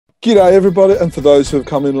G'day everybody, and for those who have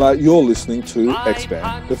come in late, you're listening to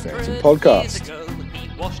Expand the Phantom Podcast. He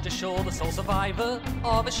washed ashore the sole survivor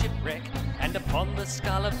of a shipwreck, and upon the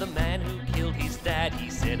skull of the man who killed his dad,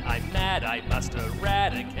 he said, "I'm mad, I must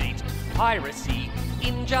eradicate piracy,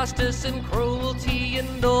 injustice and cruelty,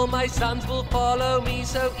 and all my sons will follow me,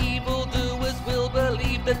 so evildoers will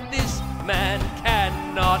believe that this man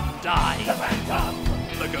cannot die." The Phantom!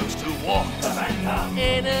 The ghost who walked. The Phantom.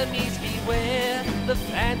 Enemies beware. The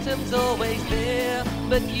Phantom's always there,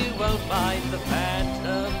 but you won't find the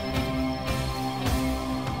Phantom.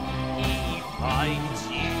 He finds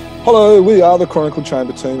you. Hello, we are the Chronicle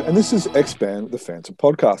Chamber team, and this is Expand the Phantom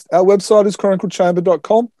Podcast. Our website is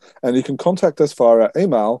chroniclechamber.com, and you can contact us via our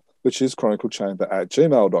email, which is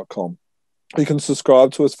chroniclechamber@gmail.com. You can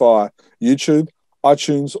subscribe to us via YouTube,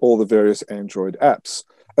 iTunes, or the various Android apps,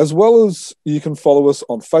 as well as you can follow us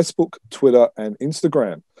on Facebook, Twitter, and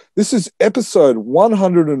Instagram. This is episode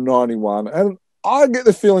 191, and I get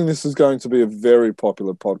the feeling this is going to be a very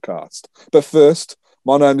popular podcast. But first,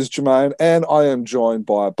 my name is Jermaine, and I am joined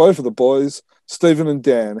by both of the boys, Stephen and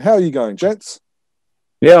Dan. How are you going, gents?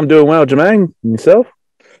 Yeah, I'm doing well, Jermaine. And yourself?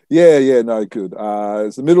 Yeah, no, good.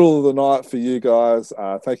 It's the middle of the night for you guys.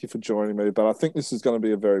 Thank you for joining me, but I think this is going to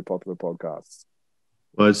be a very popular podcast.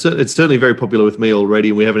 Well, it's certainly very popular with me already,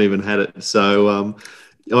 and we haven't even had it. So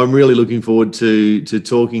I'm really looking forward to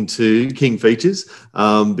talking to King Features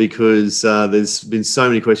because there's been so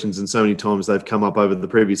many questions and so many times they've come up over the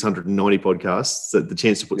previous 190 podcasts that the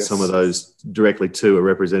chance to put some of those directly to a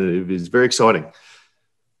representative is very exciting.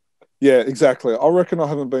 Yeah, exactly. I reckon I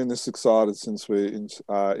haven't been this excited since we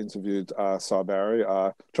interviewed Cy Barry.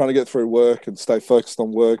 Trying to get through work and stay focused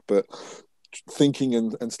on work, but thinking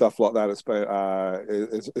and stuff like that,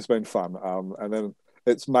 it's been fun, and then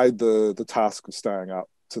it's made the task of staying up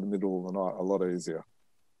to the middle of the night a lot easier.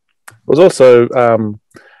 It was also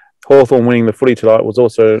Hawthorn winning the footy tonight was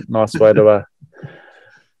also a nice way to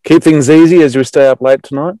keep things easy as we stay up late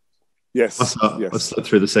tonight. Yes. I slept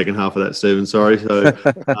through the second half of that, Stephen. Sorry. So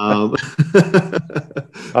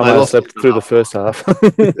I slept through the first half.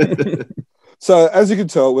 So, as you can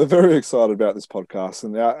tell, we're very excited about this podcast.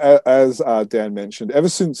 And as Dan mentioned, ever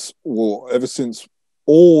since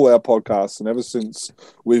all our podcasts and ever since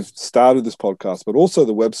we've started this podcast, but also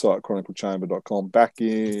the website, chroniclechamber.com, back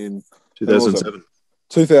in 2007.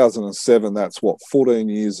 2007, that's 14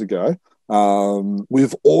 years ago.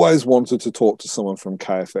 We've always wanted to talk to someone from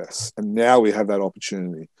KFS, and now we have that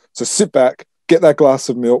opportunity. So sit back, get that glass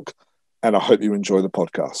of milk, and I hope you enjoy the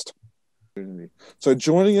podcast. So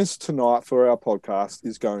joining us tonight for our podcast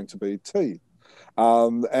is going to be Tea.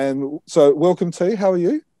 And so welcome, Tea. How are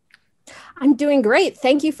you? I'm doing great.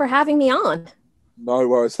 Thank you for having me on. No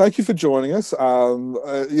worries. Thank you for joining us.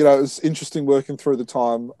 It's interesting working through the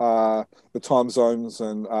time zones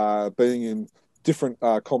and being in different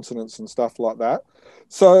continents and stuff like that.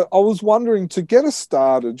 So I was wondering, to get us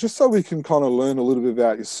started, just so we can kind of learn a little bit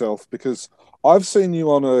about yourself, because I've seen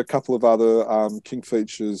you on a couple of other King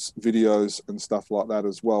Features videos and stuff like that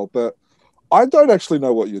as well, but I don't actually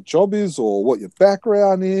know what your job is or what your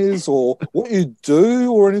background is or what you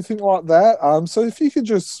do or anything like that. So if you could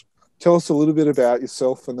just tell us a little bit about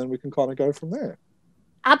yourself, and then we can kind of go from there.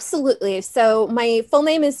 Absolutely. So my full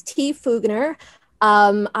name is Tea Fougner.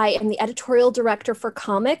 I am the editorial director for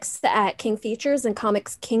comics at King Features and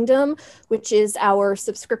Comics Kingdom, which is our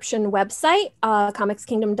subscription website,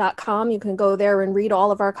 comicskingdom.com. You can go there and read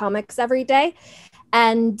all of our comics every day.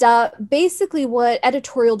 And basically what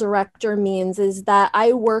editorial director means is that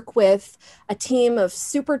I work with a team of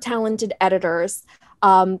super talented editors.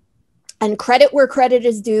 And credit where credit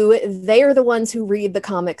is due, they are the ones who read the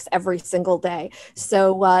comics every single day.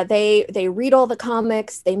 So they read all the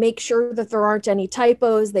comics, they make sure that there aren't any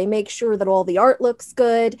typos, they make sure that all the art looks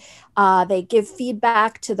good, they give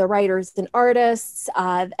feedback to the writers and artists,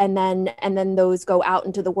 and then those go out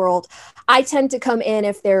into the world. I tend to come in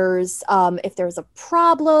if there's a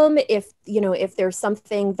problem, if there's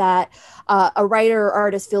something that a writer or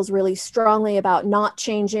artist feels really strongly about not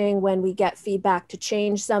changing, when we get feedback to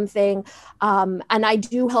change something. And I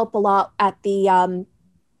do help a lot at the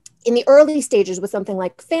in the early stages with something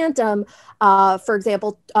like Phantom. For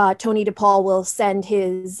example, Tony DePaul will send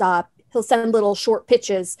he'll send little short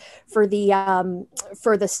pitches for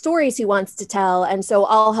the stories he wants to tell. And so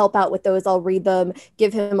I'll help out with those. I'll read them,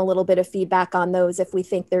 give him a little bit of feedback on those if we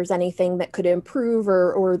think there's anything that could improve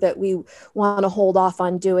or that we want to hold off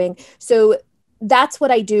on doing. So that's what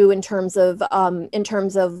I do in terms of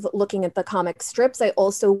looking at the comic strips. I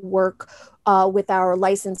also work with our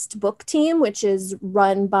licensed book team, which is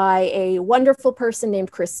run by a wonderful person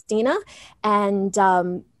named Christina. And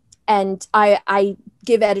And I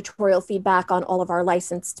give editorial feedback on all of our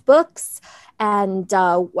licensed books. And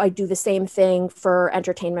I do the same thing for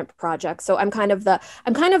entertainment projects. So I'm kind of the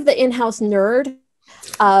in-house nerd.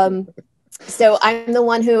 So I'm the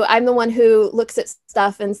one who looks at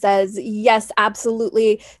stuff and says, yes,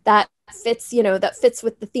 absolutely, that fits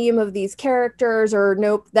with the theme of these characters, or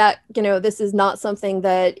nope, that, this is not something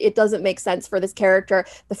that it doesn't make sense for this character.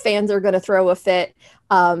 The fans are going to throw a fit.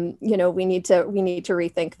 We need to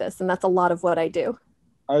rethink this. And that's a lot of what I do.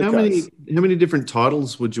 Okay. How many different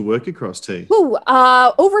titles would you work across, T?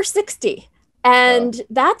 Over 60. And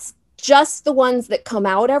that's just the ones that come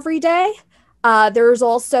out every day. There's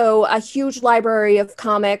also a huge library of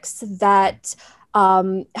comics that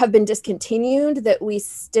have been discontinued that we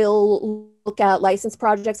still look at license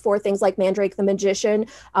projects for, things like Mandrake the Magician.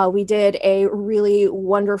 We did a really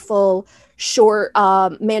wonderful short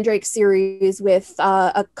Mandrake series with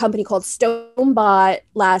a company called Stonebot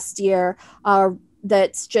last year.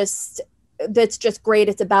 That's just great.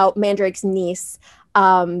 It's about Mandrake's niece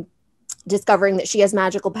discovering that she has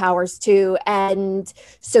magical powers too. And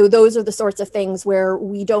so those are the sorts of things where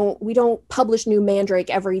we don't publish new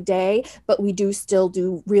Mandrake every day, but we do still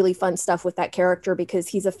do really fun stuff with that character because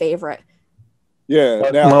he's a favorite.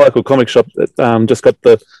 Yeah, my local comic shop just got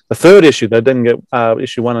the third issue. They didn't get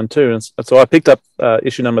issue 1 and 2, and so I picked up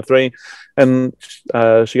issue number 3. And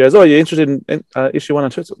she goes, "Oh, you're interested in issue 1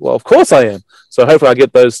 and 2?" I said, "Well, of course I am." So hopefully I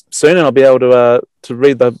get those soon, and I'll be able to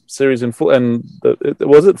read the series in full. And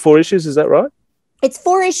was it 4 issues? Is that right? It's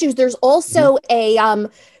 4 issues. There's also a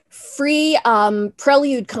free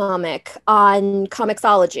prelude comic on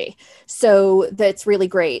Comixology, so that's really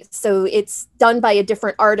great. So it's done by a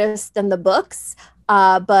different artist than the books,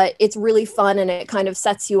 but it's really fun, and it kind of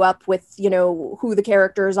sets you up with who the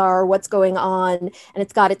characters are, what's going on, and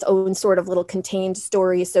it's got its own sort of little contained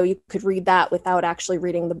story, so you could read that without actually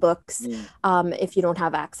reading the books if you don't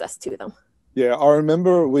have access to them. Yeah, I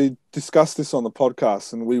remember we discussed this on the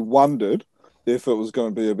podcast, and we wondered if it was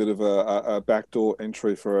going to be a bit of a backdoor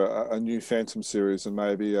entry for a new Phantom series, and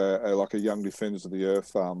maybe like a Young Defenders of the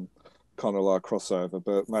Earth kind of like crossover,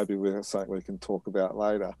 but maybe we're something we can talk about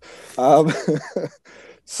later.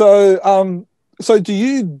 So do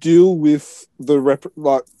you deal with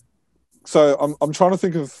the so I'm trying to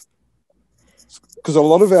think of, because a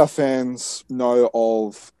lot of our fans know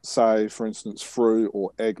of, say, for instance, Frew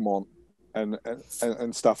or Egmont and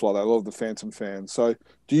stuff like that, a lot of the Phantom fans. So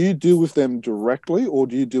do you deal with them directly, or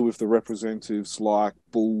do you deal with the representatives like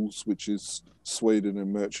Bulls, which is Sweden,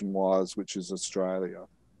 and Merchant Wise, which is Australia?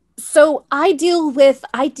 So I deal with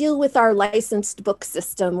our licensed book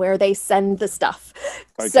system where they send the stuff.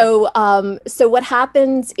 Okay. So what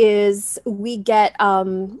happens is we get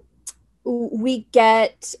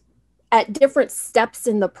at different steps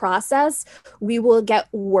in the process, we will get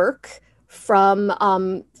work from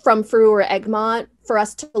Frew or Egmont for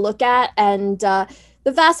us to look at, and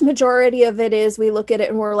the vast majority of it is we look at it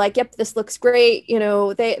and we're like, yep, this looks great.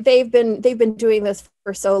 They've been doing this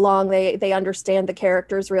for so long. They understand the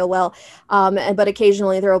characters real well. But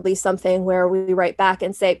occasionally there will be something where we write back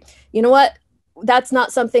and say, you know what? That's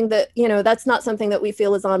not something that we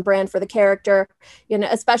feel is on brand for the character.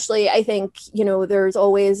 Especially I think, there's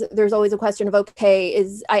always a question of, okay,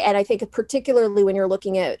 and I think particularly when you're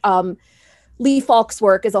looking at Lee Falk's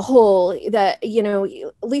work as a whole, that,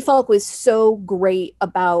 Lee Falk was so great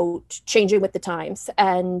about changing with the times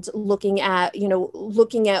and looking at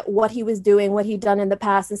what he was doing, what he'd done in the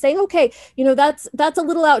past, and saying, okay, that's a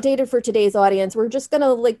little outdated for today's audience. We're just going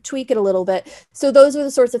to tweak it a little bit. So those are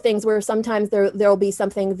the sorts of things where sometimes there'll be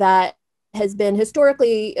something that has been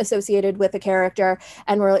historically associated with a character,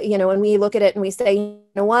 and when we look at it and we say, you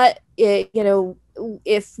know what,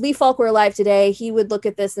 if Lee Falk were alive today, he would look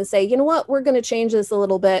at this and say, you know what, we're going to change this a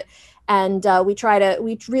little bit. And we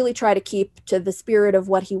really try to keep to the spirit of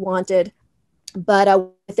what he wanted.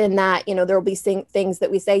 But within that, there'll be things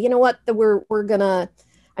that we say, you know what, we're gonna,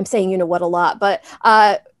 I'm saying, a lot, but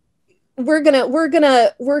we're gonna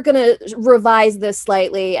revise this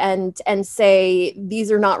slightly and say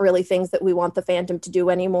these are not really things that we want the Phantom to do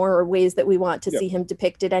anymore, or ways that we want to see him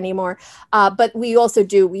depicted anymore. But we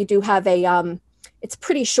do have a it's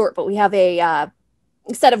pretty short, but we have a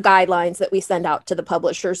set of guidelines that we send out to the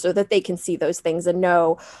publisher so that they can see those things and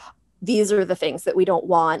know these are the things that we don't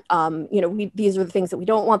want. These are the things that we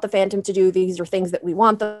don't want the Phantom to do. These are things that we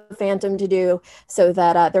want the Phantom to do, so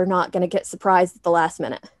that they're not going to get surprised at the last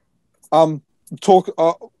minute. We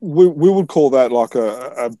would call that like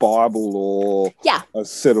a Bible or a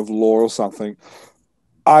set of law or something.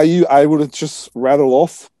 Are you able to just rattle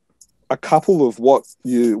off a couple of what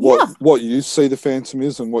you see the Phantom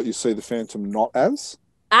is and what you see the Phantom not as?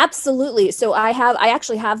 Absolutely. So I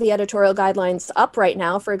actually have the editorial guidelines up right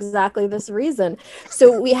now for exactly this reason.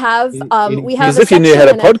 So we have as if you knew how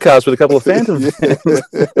to podcast with a couple of Phantom.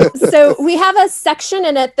 So we have a section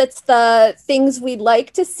in it that's the things we'd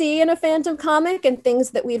like to see in a Phantom comic and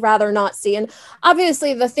things that we'd rather not see. And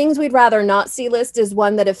obviously the things we'd rather not see list is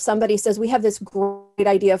one that if somebody says we have this great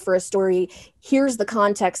idea for a story, here's the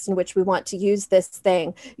context in which we want to use this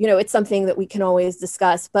thing, it's something that we can always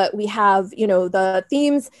discuss. But we have, the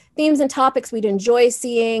themes and topics we'd enjoy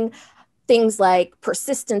seeing, things like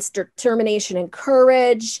persistence, determination, and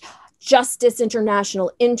courage, justice,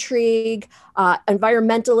 international intrigue,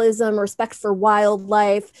 environmentalism, respect for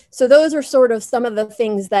wildlife. So those are sort of some of the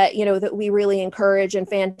things that, that we really encourage in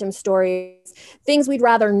Phantom stories. Things we'd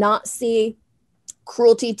rather not see: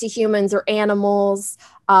 cruelty to humans or animals.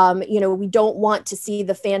 We don't want to see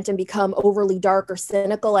the Phantom become overly dark or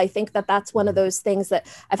cynical. I think that that's one of those things that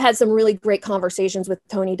I've had some really great conversations with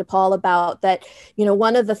Tony DePaul about, that,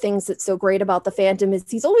 one of the things that's so great about the Phantom is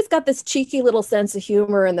he's always got this cheeky little sense of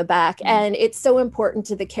humor in the back. And it's so important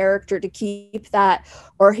to the character to keep that,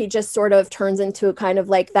 or he just sort of turns into a kind of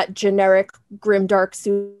like that generic grimdark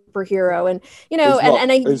superhero. And,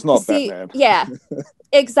 he's not Batman. Yeah.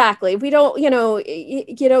 Exactly. We don't,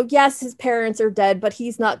 yes, his parents are dead, but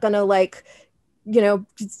he's not going to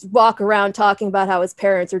just walk around talking about how his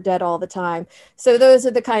parents are dead all the time. So those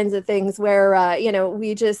are the kinds of things where,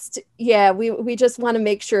 we just want to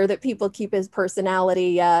make sure that people keep his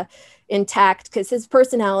personality intact, because his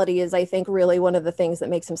personality is, I think, really one of the things that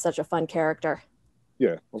makes him such a fun character.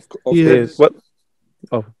 Yeah. Of course. What?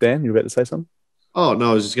 Oh, Dan, you were about to say something? Oh,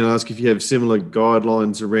 no, I was just going to ask if you have similar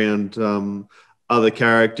guidelines around other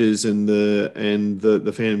characters and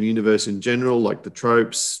the Phantom universe in general, like the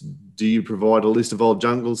tropes. Do you provide a list of old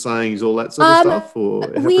jungle sayings, all that sort of stuff, or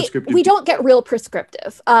we don't get real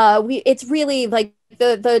prescriptive. It's really like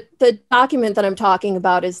the document that I'm talking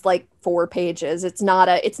about is like 4 pages. It's not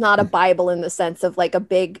a Bible in the sense of like a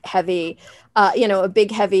big heavy,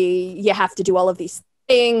 you have to do all of these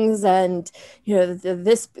things, and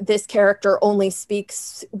this character only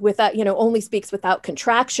speaks without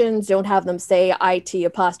contractions. Don't have them say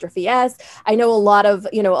IT''s. I know a lot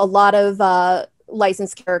of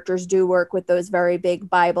licensed characters do work with those very big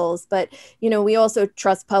Bibles, but we also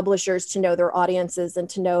trust publishers to know their audiences and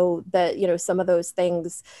to know that some of those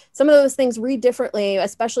things read differently,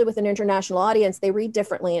 especially with an international audience. They read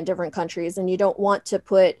differently in different countries, and you don't want to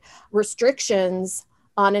put restrictions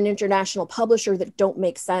on an international publisher that don't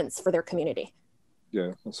make sense for their community.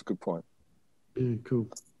 Yeah, that's a good point. Yeah, cool.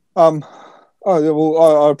 I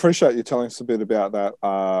appreciate you telling us a bit about that,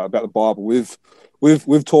 about the Bible. We've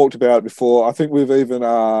talked about it before. I think we've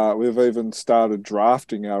even started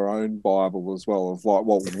drafting our own Bible as well, of like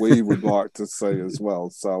what we would like to see as well.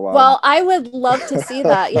 So well, I would love to see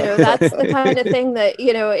that. That's the kind of thing that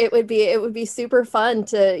it would be super fun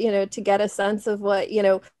to to get a sense of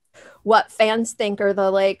what fans think are the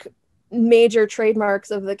like major trademarks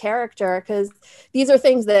of the character, because these are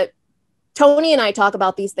things that Tony and I talk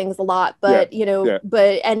about these things a lot, but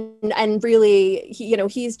but really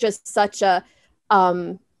he's just such a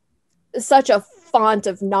font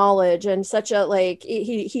of knowledge, and such a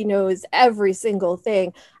he knows every single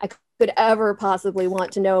thing I could ever possibly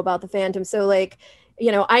want to know about the Phantom. So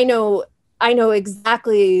I know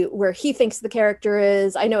exactly where he thinks the character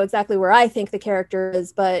is. I know exactly where I think the character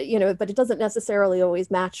is, but it doesn't necessarily always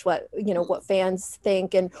match what fans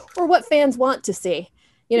think or what fans want to see.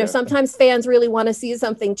 Sometimes fans really want to see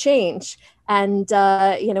something change, and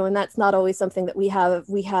and that's not always something that we have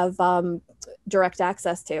direct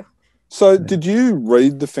access to. So did you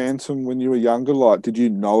read the Phantom when you were younger? Like, did you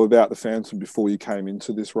know about the Phantom before you came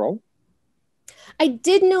into this role? I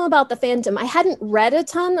did know about the Phantom. I hadn't read a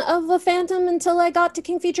ton of the Phantom until I got to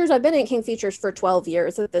King Features. I've been in King Features for 12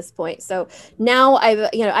 years at this point. So now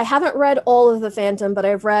I haven't read all of the Phantom, but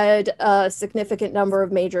I've read a significant number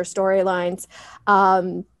of major storylines.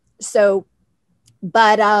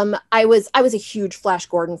 But I was a huge Flash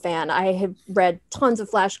Gordon fan. I had read tons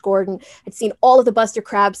of Flash Gordon. I'd seen all of the Buster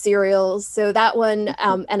Crabbe serials. So that one,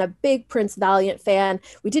 and a big Prince Valiant fan.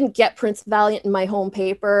 We didn't get Prince Valiant in my home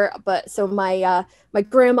paper, but so my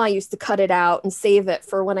grandma used to cut it out and save it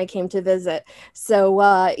for when I came to visit.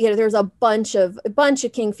 So there's a bunch of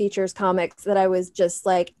King Features comics that I was just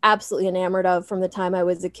like absolutely enamored of from the time I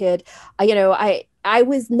was a kid. I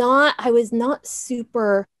was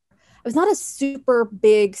not a super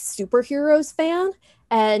big superheroes fan.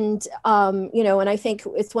 And, and I think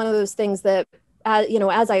it's one of those things that,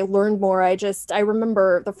 as I learned more, I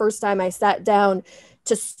remember the first time I sat down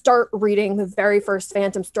to start reading the very first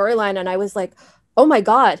Phantom storyline, and I was like, oh my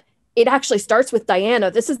God, it actually starts with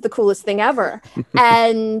Diana. This is the coolest thing ever.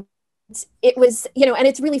 And it was, and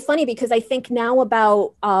it's really funny because I think now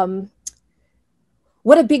about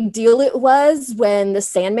what a big deal it was when the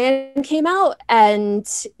Sandman came out, and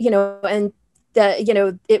it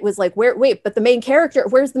was like, but the main character,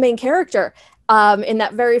 where's the main character? In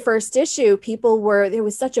that very first issue, it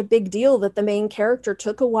was such a big deal that the main character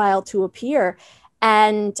took a while to appear.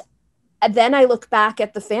 And then I look back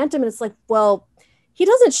at the Phantom and it's like, well, he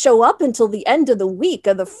doesn't show up until the end of the week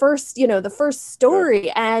of the first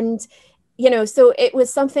story. And, so it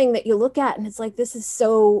was something that you look at and it's like, this is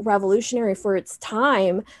so revolutionary for its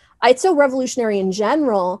time. It's so revolutionary in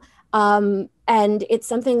general. And it's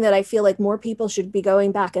something that I feel like more people should be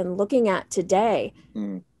going back and looking at today.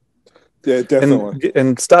 Mm. Yeah, definitely.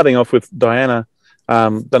 And starting off with Diana,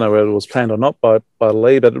 don't know whether it was planned or not by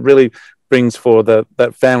Lee, but it really brings forward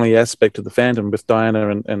that family aspect of the Phantom with Diana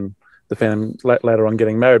and the Phantom later on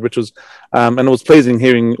getting married, which was, and it was pleasing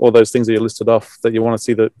hearing all those things that you listed off that you want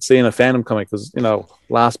to see in a Phantom comic. Because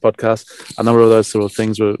last podcast, a number of those sort of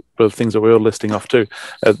things were things that we were listing off too,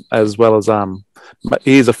 as well as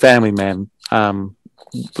he's a family man. The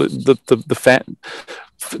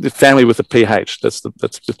family with a PH. That's the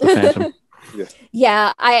Phantom.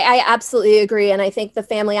 Yeah, I absolutely agree, and I think the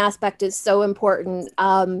family aspect is so important.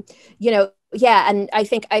 Yeah, and I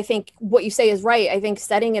think what you say is right. I think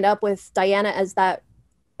setting it up with Diana as that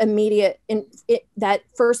immediate that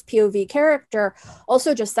first POV character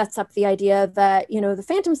also just sets up the idea that the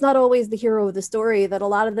Phantom's not always the hero of the story, that a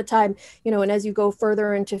lot of the time, and as you go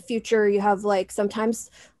further into future, you have like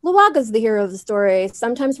sometimes Luaga's the hero of the story,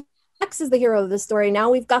 sometimes Rex is the hero of the story. Now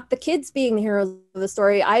we've got the kids being the heroes of the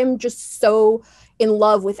story. I am just so in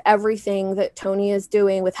love with everything that Tony is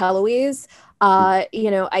doing with Heloise. I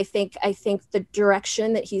think the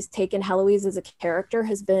direction that he's taken Heloise as a character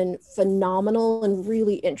has been phenomenal and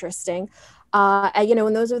really interesting.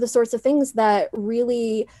 And those are the sorts of things that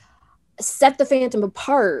really set the Phantom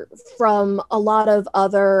apart from a lot of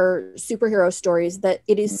other superhero stories, that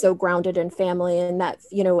it is so grounded in family, and that,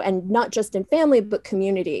 and not just in family, but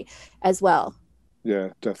community as well. Yeah,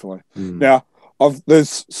 definitely. Now,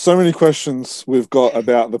 there's so many questions we've got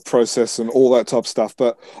about the process and all that type of stuff,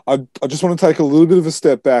 but I just want to take a little bit of a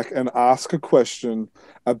step back and ask a question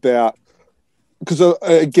about, because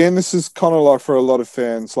again, this is kind of like for a lot of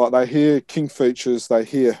fans, like they hear King Features, they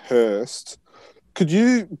hear Hearst. Could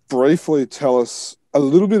you briefly tell us a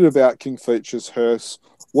little bit about King Features, Hearst?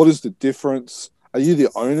 What is the difference? Are you the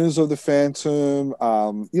owners of the Phantom?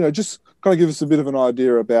 Just kind of give us a bit of an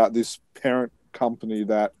idea about this parent company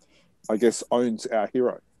that I guess owns our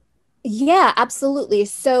hero. Yeah, absolutely.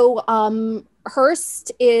 So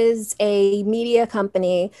Hearst is a media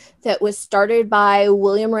company that was started by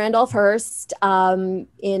William Randolph Hearst.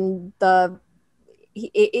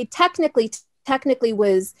 It technically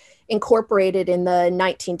was incorporated in the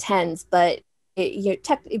 1910s, but he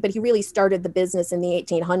really started the business in the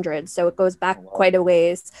 1800s, so it goes back quite a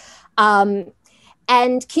ways.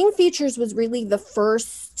 And King Features was really the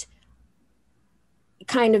first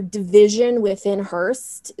kind of division within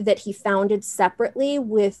Hearst that he founded separately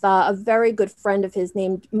with a very good friend of his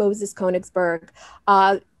named Moses Königsberg.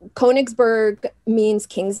 Königsberg means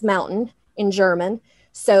King's Mountain in German.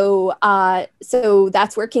 So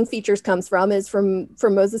that's where King Features comes from, is from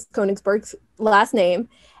Moses Königsberg's last name.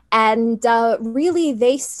 And really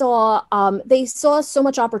they saw so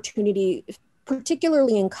much opportunity,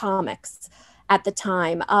 particularly in comics at the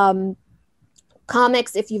time.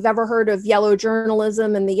 Comics, if you've ever heard of yellow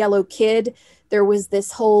journalism and the Yellow Kid, there was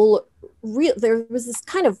this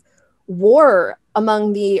kind of war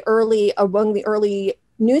among the early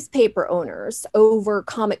newspaper owners over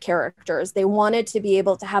comic characters. They wanted to be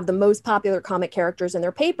able to have the most popular comic characters in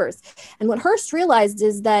their papers. And what Hearst realized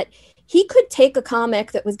is that he could take a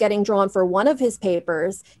comic that was getting drawn for one of his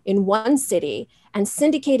papers in one city and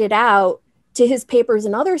syndicate it out to his papers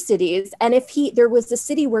in other cities. And if there was a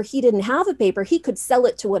city where he didn't have a paper, he could sell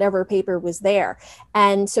it to whatever paper was there.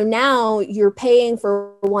 And so now you're paying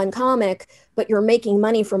for one comic, but you're making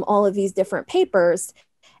money from all of these different papers.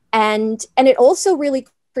 And it also really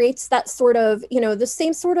creates that sort of, the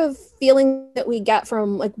same sort of feeling that we get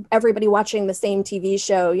from like everybody watching the same TV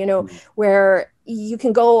show, where you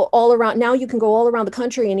can go all around the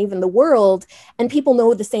country and even the world, and people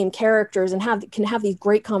know the same characters and can have these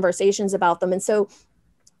great conversations about them. And so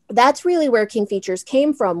that's really where King Features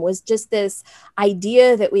came from, was just this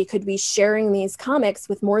idea that we could be sharing these comics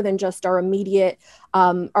with more than just our immediate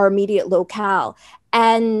locale.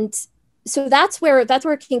 And so that's where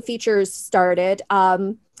King Features started.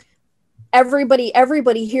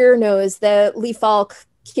 Everybody here knows that Lee Falk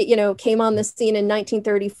came on the scene in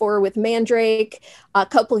 1934 with Mandrake. A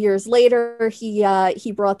couple years later,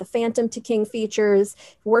 he brought the Phantom to King Features,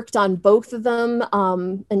 worked on both of them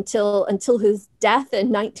until his death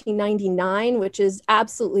in 1999, which is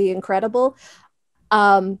absolutely incredible.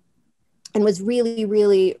 And was really,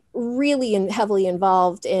 really, really heavily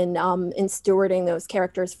involved in stewarding those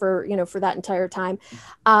characters for that entire time.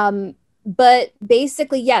 But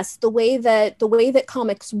basically, yes, the way that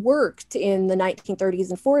comics worked in the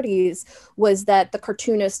 1930s and 40s was that the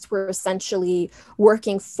cartoonists were essentially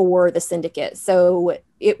working for the syndicate. So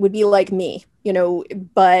it would be like me,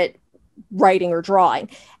 but writing or drawing.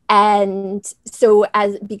 And so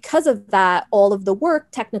because of that, all of the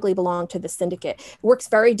work technically belonged to the syndicate. It works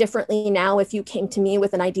very differently now. If you came to me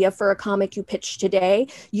with an idea for a comic you pitched today,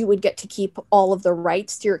 you would get to keep all of the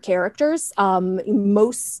rights to your characters.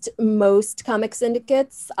 Most comic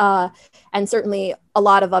syndicates, and certainly a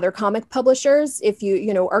lot of other comic publishers, if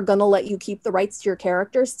you are going to let you keep the rights to your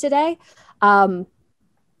characters today.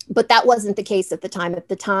 But that wasn't the case at the time. At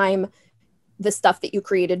the time, the stuff that you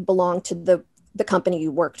created belonged to the company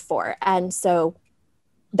you worked for, and so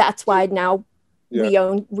that's why now we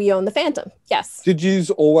own the Phantom. Yes. Did you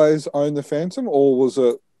always own the Phantom, or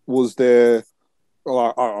was there,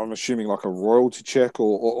 I'm assuming, like a royalty check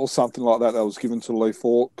or something like that was given to Lee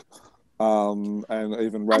Falk and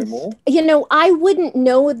even Ray Moore? I wouldn't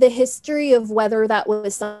know the history of whether that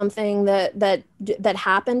was something that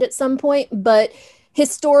happened at some point, but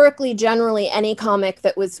historically, generally, any comic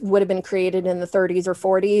that would have been created in the 30s or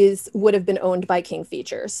 40s would have been owned by King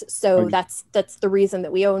Features. So that's the reason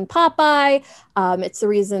that we own Popeye. It's the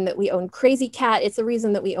reason that we own Crazy Cat. It's the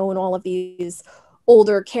reason that we own all of these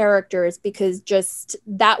older characters, because just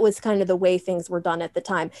that was kind of the way things were done at the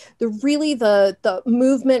time. The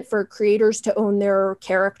movement for creators to own their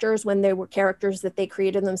characters when they were characters that they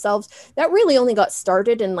created themselves, that really only got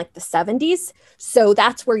started in like the 70s. So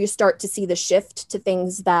that's where you start to see the shift to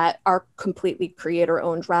things that are completely creator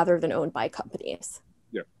owned rather than owned by companies.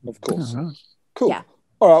 Yeah, of course. Uh-huh. Cool. Yeah.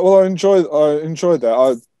 All right. Well, I enjoyed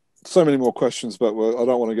that. So many more questions, but I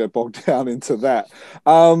don't want to get bogged down into that.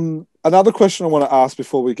 Another question I want to ask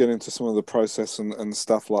before we get into some of the process and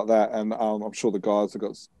stuff like that, and I'm sure the guys have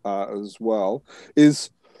got as well,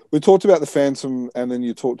 is we talked about the Phantom, and then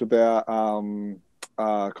you talked about kind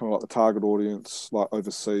of like the target audience, like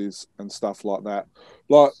overseas and stuff like that.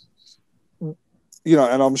 Like,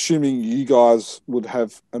 and I'm assuming you guys would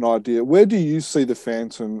have an idea. Where do you see the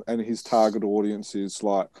Phantom and his target audience is,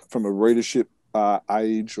 like, from a readership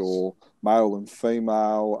age or male and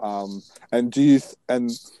female, and do you and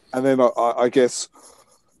then I guess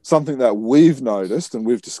something that we've noticed and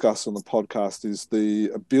we've discussed on the podcast is the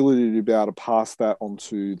ability to be able to pass that on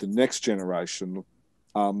to the next generation.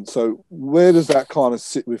 So where does that kind of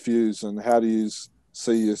sit with you, and how do you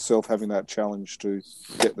see yourself having that challenge to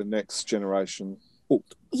get the next generation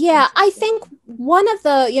hooked? Yeah, I think one of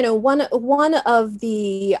the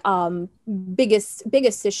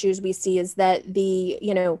biggest issues we see is that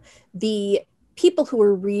the people who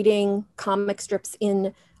are reading comic strips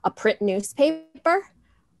in a print newspaper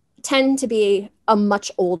tend to be a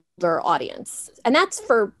much older audience, and that's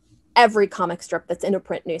for every comic strip that's in a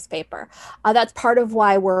print newspaper. That's part of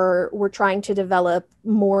why we're trying to develop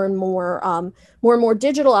more and more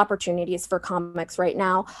digital opportunities for comics right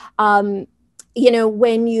now. When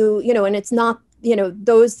and it's not,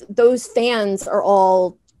 those fans are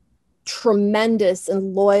all tremendous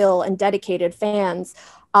and loyal and dedicated fans,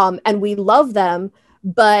 and we love them.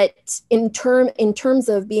 But in terms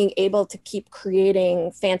of being able to keep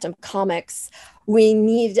creating Phantom comics, we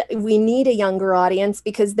need a younger audience,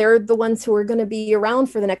 because they're the ones who are going to be around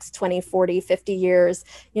for the next 20, 40, 50 years.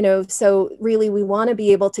 So really we want to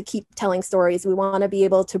be able to keep telling stories. We want to be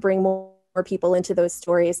able to bring more people into those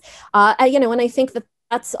stories. And I think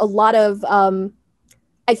that's a lot of,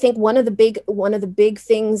 I think one of the big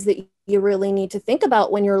things that you really need to think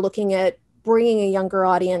about when you're looking at bringing a younger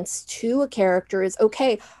audience to a character is,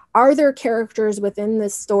 okay, are there characters within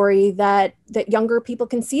this story that younger people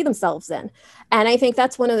can see themselves in? And I think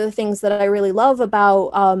that's one of the things that I really love about,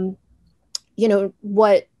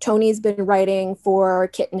 what Tony's been writing for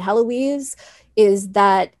Kit and Heloise, is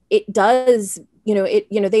that it does,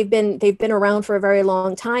 they've been around for a very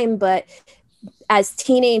long time, but as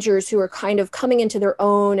teenagers who are kind of coming into their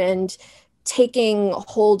own and taking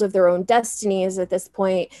hold of their own destinies at this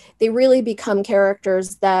point, they really become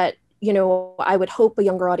characters that, I would hope a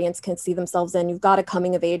younger audience can see themselves in. You've got a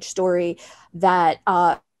coming of age story that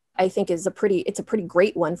I think is a pretty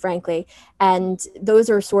great one, frankly. And those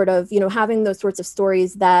are sort of, having those sorts of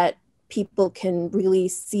stories that people can really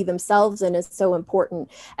see themselves in is so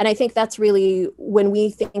important. And I think that's really, when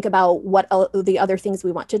we think about what the other things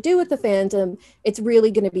we want to do with the fandom, it's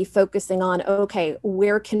really going to be focusing on, okay,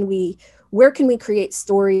 where can we create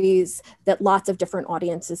stories that lots of different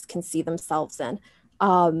audiences can see themselves in?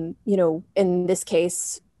 You know, in this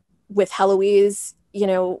case with Heloise, you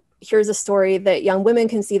know, here's a story that young women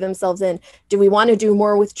can see themselves in. Do we want to do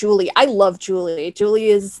more with Julie? I love Julie. Julie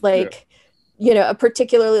is like, you know,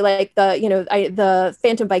 particularly like the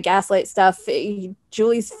Phantom by Gaslight stuff.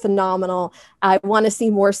 Julie's phenomenal. I want to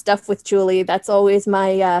see more stuff with Julie. That's always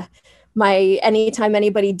my anytime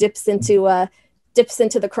anybody dips into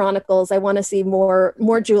the Chronicles, I want to see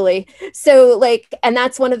more Julie. So like, and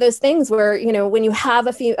that's one of those things where, you know, when you have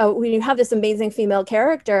when you have this amazing female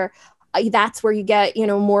character, that's where you get, you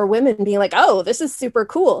know, more women being like, oh, this is super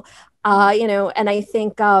cool. You know, and I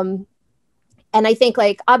think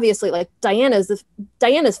like, obviously, like Diana's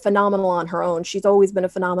phenomenal on her own. She's always been a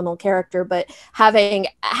phenomenal character, but having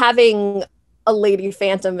a lady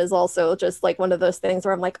Phantom is also just like one of those things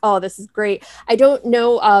where I'm like, oh, this is great. I don't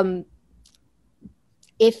know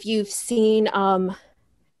if you've seen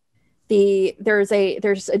there's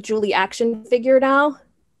a Julie action figure now.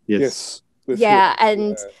 Yes. Yeah,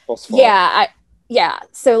 and yeah,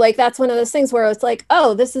 so like that's one of those things where it's like,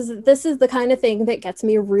 oh, this is the kind of thing that gets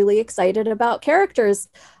me really excited about characters.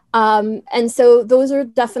 And so those are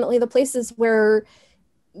definitely the places where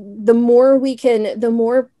the more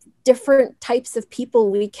different types of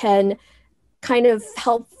people we can kind of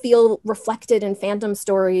help feel reflected in fandom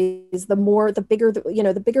stories, the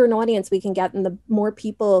bigger an audience we can get, and the more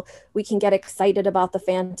people we can get excited about the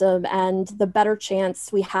fandom, and the better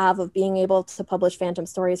chance we have of being able to publish fandom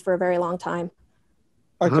stories for a very long time.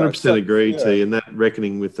 Okay, 100% agree, T. And that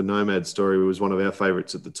Reckoning with the Nomad story was one of our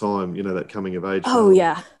favourites at the time, you know, that coming of age. Oh,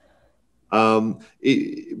 yeah.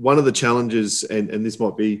 One of the challenges, and this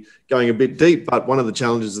might be going a bit deep, but one of the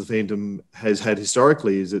challenges the fandom has had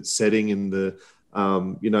historically is its setting in the,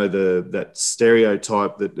 that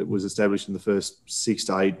stereotype that was established in the first 6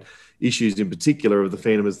 to 8 issues in particular of the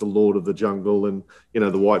Phantom as the Lord of the Jungle and, you know,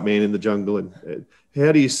 the white man in the jungle. And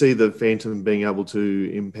how do you see the Phantom being able to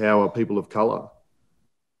empower people of colour?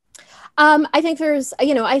 I think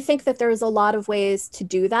that there's a lot of ways to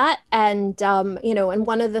do that. And, and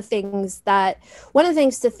one of the things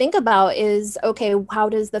to think about is, okay, how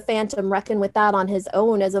does the Phantom reckon with that on his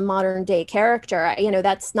own as a modern day character? You know,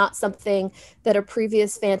 that's not something that a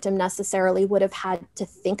previous Phantom necessarily would have had to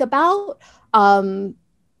think about. And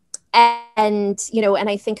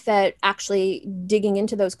I think that actually digging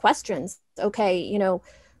into those questions, okay, you know,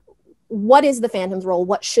 what is the Phantom's role?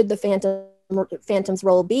 What should the Phantom's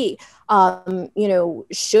role be?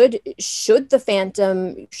 Should the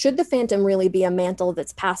Phantom really be a mantle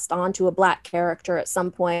that's passed on to a Black character at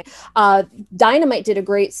some point? Dynamite did a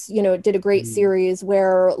great series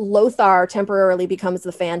where Lothar temporarily becomes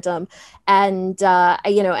the Phantom, and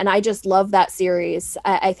I just love that series.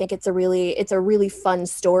 I think it's a really fun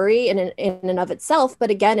story in and of itself.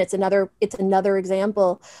 But again, it's another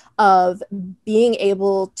example of being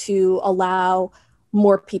able to allow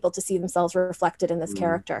more people to see themselves reflected in this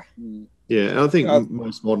character. Yeah, and I think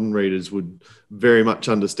most modern readers would very much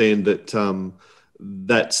understand that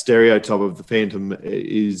that stereotype of the Phantom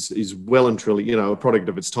is well and truly, you know, a product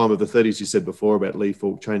of its time of the 30s. You said before about Lee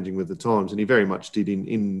Falk changing with the times, and he very much did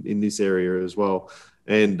in this area as well.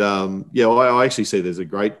 And I actually see there's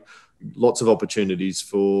lots of opportunities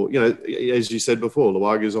for, you know, as you said before,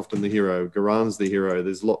 Luaga's often the hero, Garan's the hero.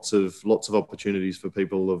 There's lots of opportunities for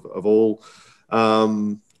people of all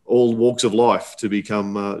walks of life to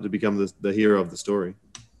become the hero of the story.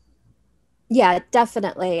 Yeah,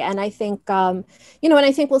 definitely. And I think, I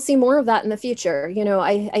think we'll see more of that in the future. You know,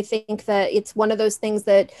 I think that it's one of those things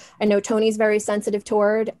that I know Tony's very sensitive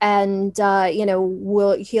toward, and,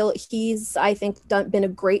 he's, I think, been a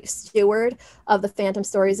great steward of the Phantom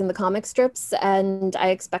stories in the comic strips. And I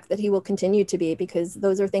expect that he will continue to be, because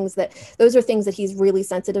those are things that he's really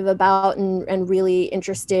sensitive about and really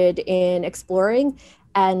interested in exploring.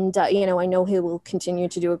 And, I know he will continue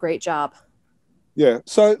to do a great job. Yeah.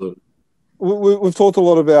 So we've talked a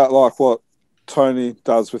lot about like what Tony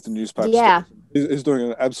does with the newspaper. Yeah. He's doing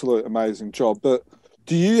an absolute amazing job. But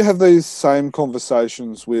do you have these same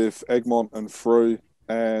conversations with Egmont and Frew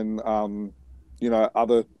and,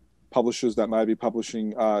 other publishers that may be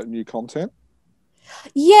publishing new content?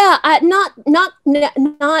 Yeah, not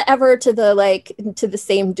ever to the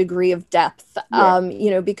same degree of depth,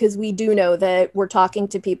 because we do know that we're talking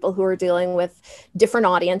to people who are dealing with different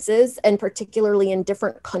audiences, and particularly in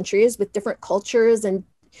different countries with different cultures and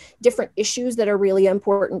different issues that are really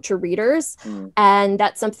important to readers. And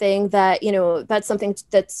that's something that,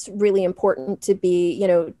 that's really important to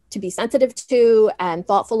be sensitive to and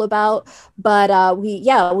thoughtful about. But we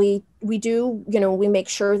do, we make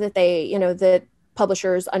sure that they, that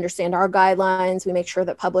publishers understand our guidelines. We make sure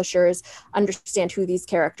that publishers understand who these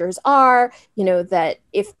characters are, that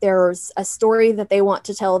if there's a story that they want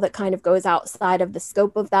to tell that kind of goes outside of the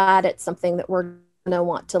scope of that, it's something that we're going to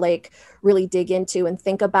want to really dig into and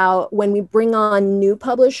think about. When we bring on new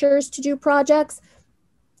publishers to do projects,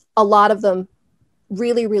 a lot of them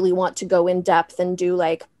really, really want to go in depth and do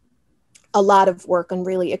a lot of work on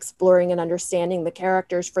really exploring and understanding the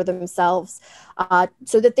characters for themselves,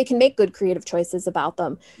 so that they can make good creative choices about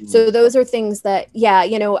them. So those are things that,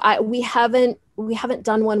 we haven't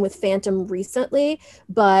done one with Phantom recently,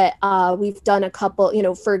 but we've done a couple,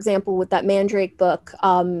 for example, with that Mandrake book,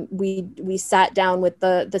 we sat down with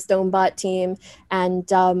the Stonebot team and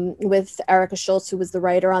with Erica Schultz, who was the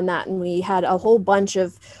writer on that. And we had a whole bunch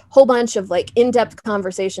of in-depth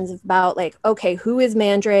conversations about okay, who is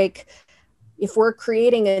Mandrake? If we're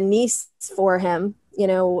creating a niece for him,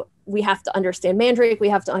 we have to understand Mandrake, we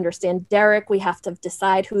have to understand Derek, we have to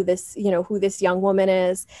decide who this young woman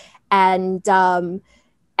is, and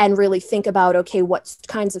really think about, okay, what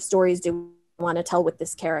kinds of stories do we want to tell with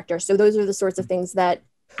this character? So those are the sorts of things that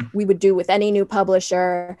we would do with any new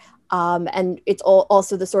publisher. And it's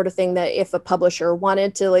also the sort of thing that if a publisher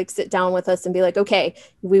wanted to sit down with us and be okay,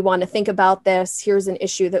 we want to think about this, here's an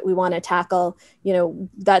issue that we want to tackle,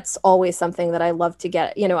 that's always something that I love to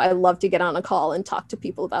get, I love to get on a call and talk to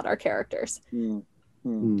people about our characters. Do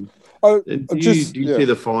you see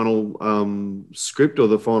the final script or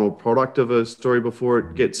the final product of a story before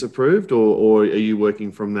it gets approved, or are you working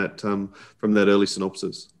from that early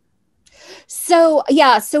synopsis? So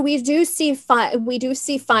we do see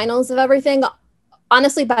finals of everything.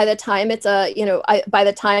 Honestly, by the time it's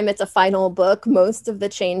a final book, most of the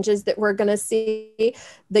changes that we're going to see,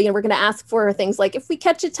 we're going to ask for things like if we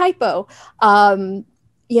catch a typo, so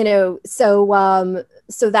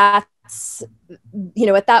that's,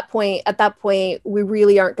 at that point, we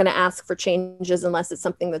really aren't going to ask for changes unless it's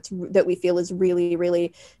something that we feel is really,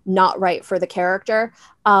 really not right for the character.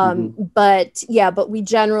 But we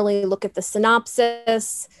generally look at the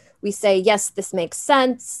synopsis. We say, yes, this makes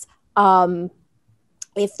sense.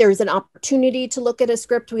 If there's an opportunity to look at a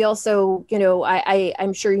script, we also,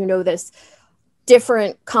 I'm sure you know this,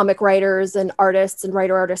 different comic writers and artists and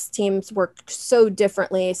writer-artist teams work so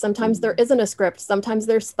differently. Sometimes there isn't a script. Sometimes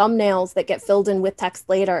there's thumbnails that get filled in with text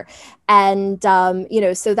later. And,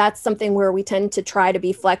 so that's something where we tend to try to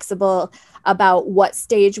be flexible about what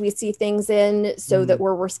stage we see things in, so that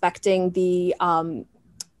we're respecting the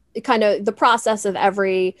kind of the process of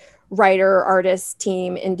every writer artist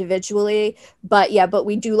team individually. But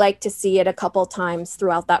we do like to see it a couple times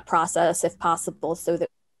throughout that process if possible, so that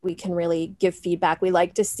we can really give feedback. We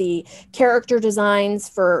like to see character designs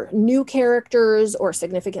for new characters or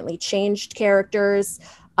significantly changed characters,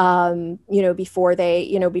 before they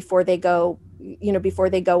go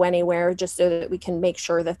anywhere, just so that we can make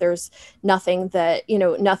sure that there's nothing that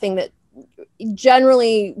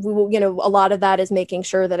generally, a lot of that is making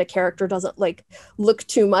sure that a character doesn't look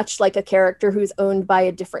too much like a character who's owned by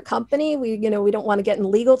a different company. We don't want to get in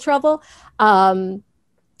legal trouble,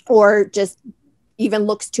 or just even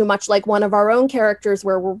looks too much like one of our own characters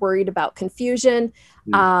where we're worried about confusion.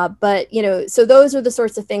 But so those are the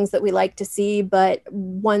sorts of things that we like to see. But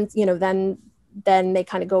once, then they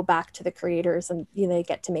kind of go back to the creators and they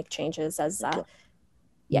get to make changes as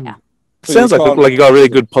Sounds like you got a really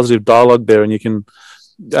good positive dialogue there, and you can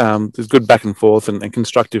there's good back and forth and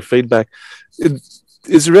constructive feedback.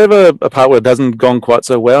 Is there ever a part where it hasn't gone quite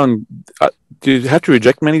so well, and do you have to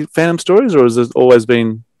reject many Phantom stories, or has it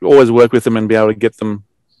always work with them and be able to get them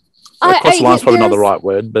across the line? Is probably not the right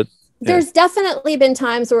word, but there's definitely been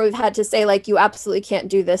times where we've had to say you absolutely can't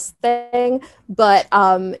do this thing, but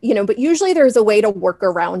but usually there's a way to work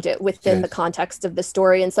around it within the context of the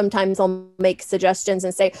story. And sometimes I'll make suggestions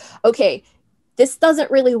and say, okay, this doesn't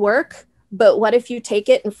really work, but what if you take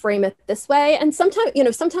it and frame it this way? And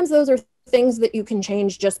sometimes those are things that you can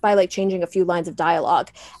change just by changing a few lines of dialogue,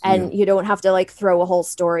 and you don't have to throw a whole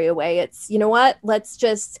story away. It's, let's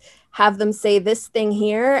just have them say this thing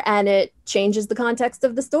here, and it changes the context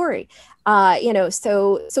of the story.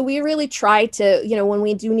 So we really try to,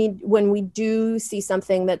 when we do see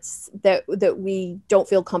something that we don't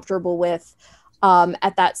feel comfortable with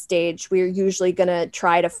at that stage, we're usually going to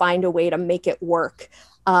try to find a way to make it work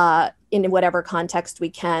in whatever context we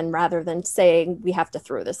can, rather than saying we have to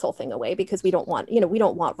throw this whole thing away, because we don't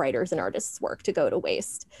want writers and artists' work to go to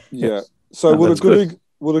waste. Yeah. So would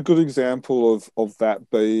would a good example of that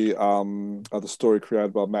be the story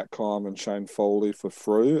created by Matt Kyme and Shane Foley for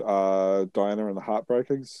Frew, Diana and the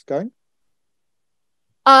Heartbreakers Gang?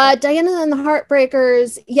 Diana and the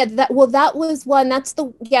Heartbreakers, that was one. That's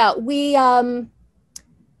the we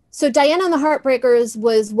so Diana and the Heartbreakers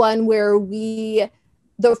was one where the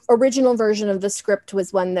original version of the script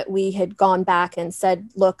was one that we had gone back and said,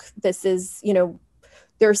 look, this is,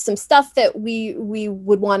 there's some stuff that we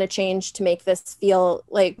would want to change to make this feel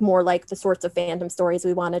like more like the sorts of fandom stories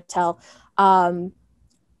we want to tell.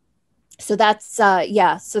 So that's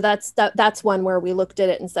that's one where we looked at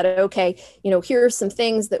it and said, okay, here are some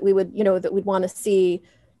things that we would, that we'd want to see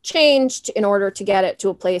changed in order to get it to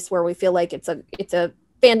a place where we feel like it's a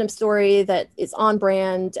fandom story that is on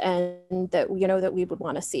brand and that, that we would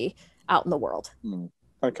want to see out in the world.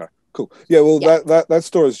 Okay. Cool. Yeah, well, that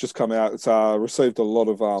story has just come out. It's received a lot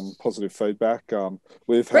of positive feedback.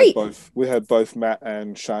 We had both Matt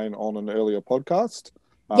and Shane on an earlier podcast.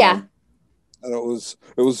 And it was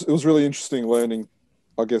really interesting learning,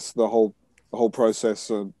 I guess, the whole process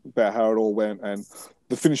about how it all went, and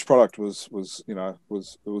the finished product was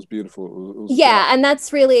beautiful. It was and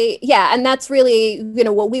that's really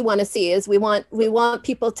what we want to see is we want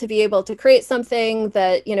people to be able to create something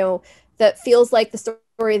that that feels like the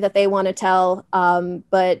story that they want to tell,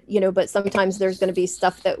 but sometimes there's going to be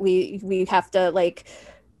stuff that we have to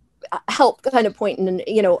help kind of point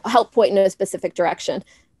in a specific direction.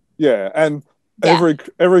 And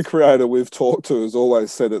every creator we've talked to has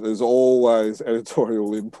always said that there's always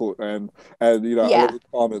editorial input, and a lot of the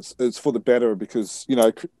time it's for the better, because you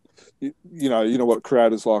know what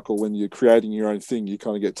creators like, or when you're creating your own thing, you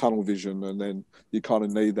kind of get tunnel vision, and then you kind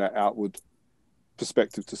of need that outward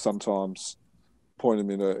perspective to sometimes point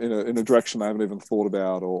them in a direction they haven't even thought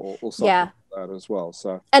about, or something like that as well.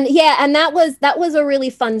 So and that was a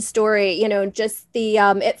really fun story. Just the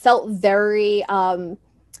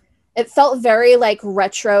it felt very like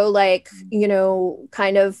retro,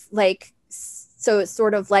 kind of like, so it's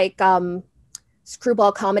sort of like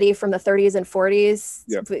screwball comedy from the 30s and 40s.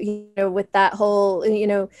 With that whole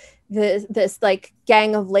this like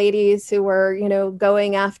gang of ladies who were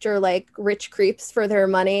going after like rich creeps for their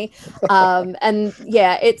money, and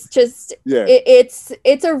it's just it's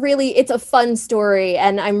a fun story,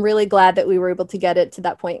 and I'm really glad that we were able to get it to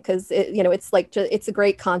that point, because it's a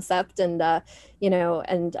great concept, and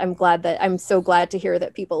and I'm so glad to hear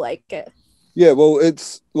that people like it. Well,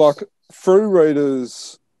 it's like Frew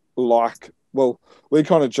readers we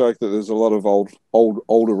kind of joke that there's a lot of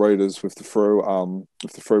older readers with the Frew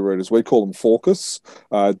readers. We call them Fawkists.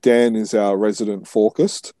 Dan is our resident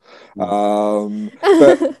Fawkist.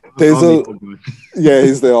 But there's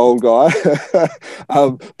he's the old guy.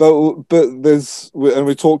 But there's, and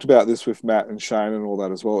we talked about this with Matt and Shane and all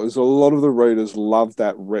that as well, is a lot of the readers love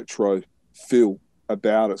that retro feel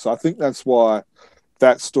about it. So I think that's why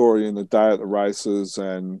that story in The Day at the Races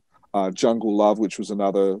and Jungle Love, which was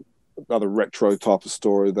another retro type of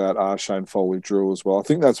story that Shane Foley drew as well. I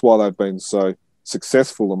think that's why they've been so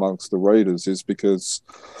successful amongst the readers, is because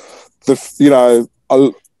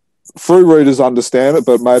Frew readers understand it,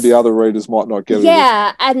 but maybe other readers might not get it.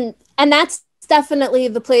 Yeah, and that's definitely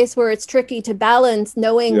the place where it's tricky to balance,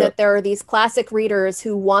 knowing that there are these classic readers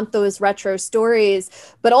who want those retro stories,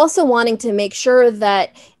 but also wanting to make sure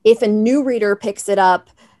that if a new reader picks it up,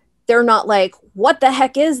 they're not like, what the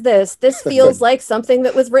heck is this? This feels like something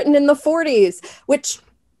that was written in the 40s, which,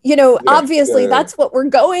 obviously that's what we're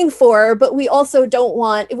going for, but we also don't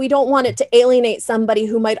want it to alienate somebody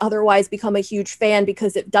who might otherwise become a huge fan,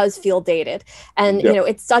 because it does feel dated. And,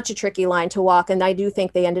 it's such a tricky line to walk. And I do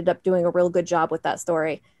think they ended up doing a real good job with that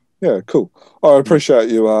story. Yeah, cool. I appreciate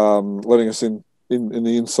you letting us in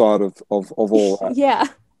the inside of all that. Yeah.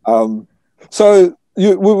 So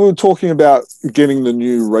we were talking about getting the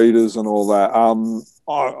new readers and all that.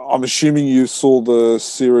 I'm assuming you saw the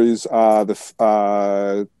series,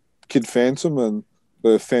 the Kid Phantom and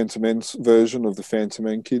the Phantom Ends version of the Phantom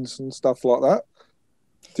End Kids and stuff like that.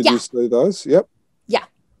 Did you see those? Yep. Yeah.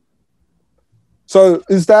 So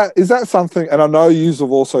is that something? And I know you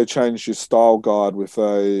have also changed your style guide with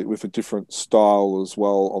a different style as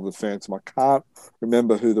well of the Phantom. I can't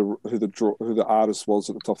remember who the artist was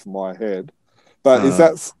at the top of my head, but is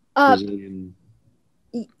that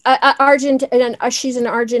she's an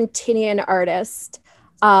Argentinian artist.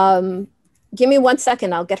 Give me 1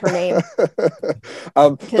 second, I'll get her name.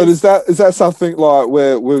 But is that something like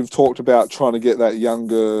where we've talked about trying to get that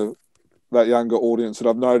younger audience? And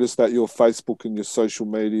I've noticed that your Facebook and your social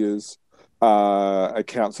medias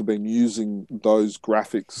accounts have been using those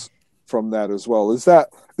graphics from that as well. Is that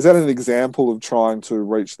an example of trying to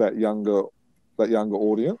reach that younger younger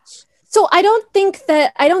audience? So I don't think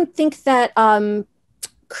that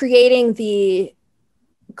creating the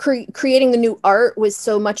new art was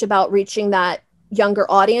so much about reaching that younger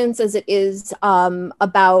audience as it is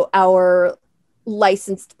about our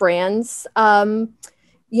licensed brands. Our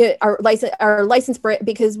licensed brand,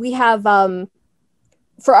 because we have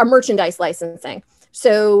for our merchandise licensing.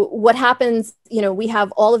 So what happens, we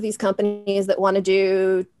have all of these companies that want to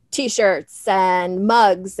do T-shirts and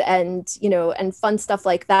mugs and and fun stuff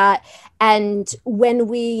like that. And when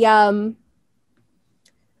we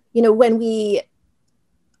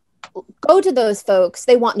go to those folks,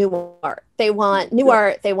 they want new art. They want new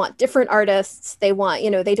art. They want different artists. They want,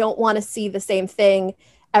 they don't want to see the same thing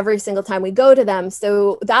every single time we go to them.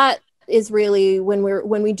 So that is really when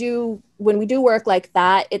we do work like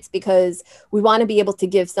that, it's because we want to be able to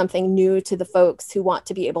give something new to the folks who want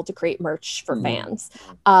to be able to create merch for fans.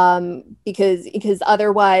 Because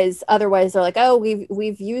otherwise they're like, oh,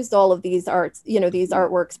 we've used all of these arts, these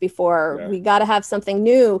artworks before. Yeah. We got to have something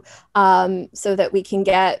new so that we can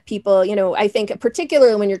get people, I think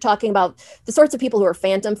particularly when you're talking about the sorts of people who are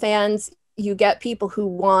Phantom fans, you get people who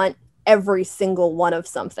want every single one of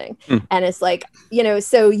something. And it's like,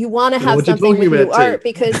 so you want to have something with new art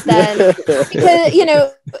because then,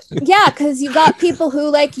 because you got people who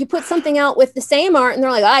like, you put something out with the same art and they're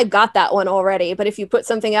like, I got that one already. But if you put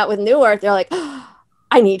something out with new art, they're like, oh,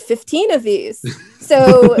 I need 15 of these.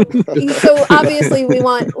 So obviously we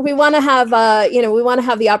want to have, we want to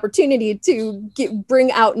have the opportunity to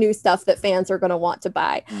bring out new stuff that fans are going to want to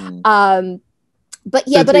buy. But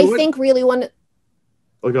I think really what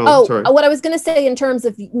I was going to say in terms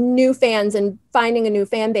of new fans and finding a new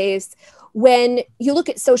fan base, when you look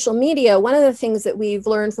at social media, one of the things that we've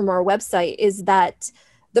learned from our website is that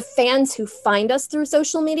the fans who find us through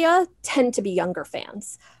social media tend to be younger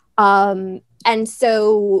fans. And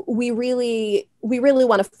so we really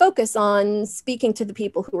want to focus on speaking to the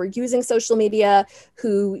people who are using social media,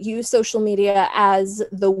 who use social media as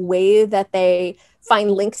the way that they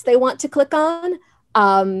find links they want to click on.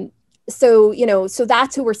 So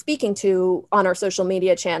that's who we're speaking to on our social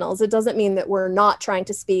media channels. It doesn't mean that we're not trying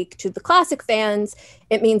to speak to the classic fans.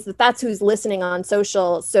 It means that that's who's listening on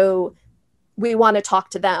social. So we want to talk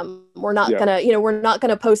to them. We're not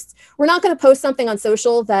gonna post something on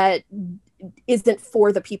social that isn't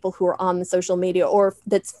for the people who are on the social media or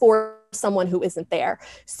that's for someone who isn't there.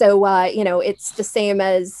 So, it's the same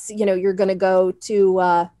as, you're going to go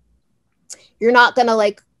to, you're not going to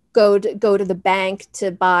like, go to the bank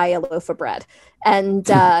to buy a loaf of bread. And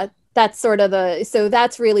that's sort of so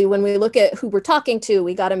that's really when we look at who we're talking to,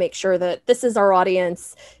 we got to make sure that this is our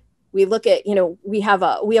audience. We look at, we have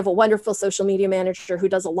a wonderful social media manager who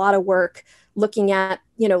does a lot of work looking at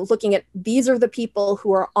these are the people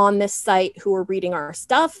who are on this site who are reading our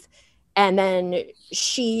stuff. And then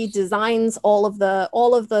she designs all of the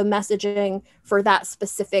messaging for that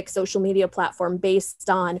specific social media platform based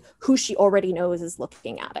on who she already knows is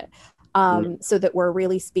looking at it, so that we're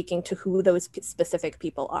really speaking to who those specific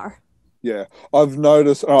people are. Yeah, I've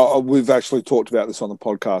noticed, we've actually talked about this on the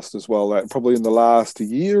podcast as well, that probably in the last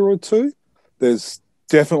year or two, there's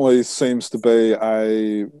definitely seems to be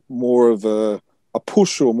a more of a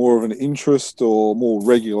push or more of an interest or more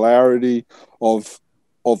regularity of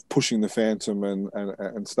pushing the Phantom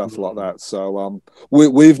and stuff like that. So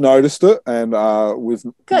we've noticed it, and we've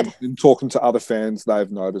been talking to other fans.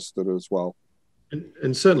 They've noticed it as well.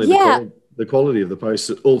 And certainly the quality of the posts,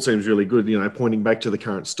 it all seems really good, pointing back to the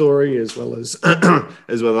current story as well as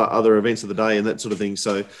other events of the day and that sort of thing.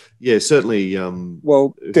 So yeah, certainly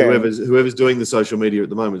whoever's doing the social media at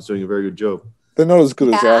the moment is doing a very good job. They're not as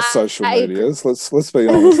good as our social medias. Let's be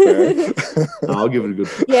honest there. I'll give it a good.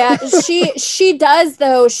 Yeah, she does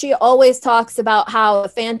though. She always talks about how the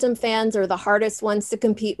Phantom fans are the hardest ones to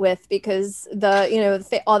compete with because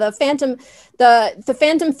the Phantom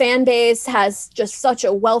fan base has just such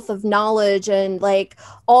a wealth of knowledge and like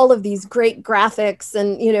all of these great graphics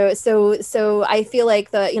and so I feel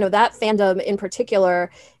like that fandom in particular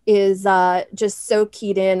is just so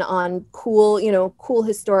keyed in on cool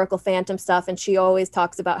historical Phantom stuff, and she always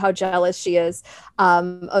talks about how jealous she is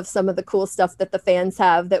of some of the cool stuff that the fans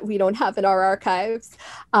have that we don't have in our archives.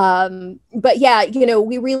 But yeah,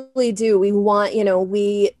 we really do. We want,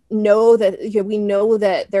 we know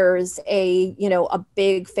that there's a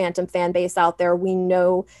big Phantom fan base out there. We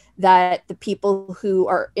know that the people who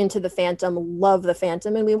are into the Phantom love the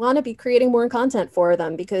Phantom, and we want to be creating more content for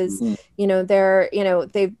them because they're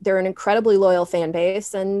an incredibly loyal fan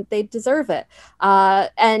base and they deserve it.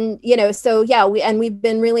 We've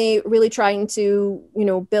been really trying to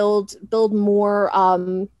build more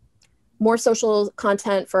social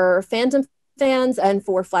content for Phantom fans and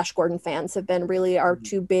for Flash Gordon fans have been really our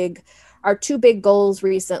two big goals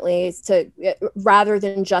recently, is to, rather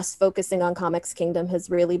than just focusing on Comics Kingdom, has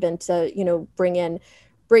really been to, you know, bring in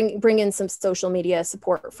some social media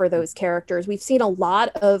support for those characters. We've seen a lot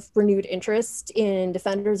of renewed interest in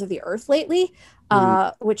Defenders of the Earth lately,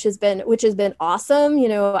 which has been awesome. You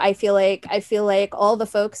know, I feel like all the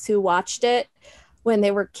folks who watched it when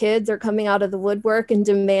they were kids are coming out of the woodwork and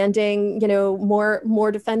demanding, you know,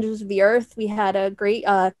 more Defenders of the Earth. We had a great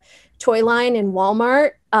toy line in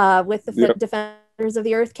Walmart with the Defenders of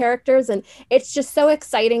the Earth characters, and it's just so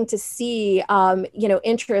exciting to see, you know,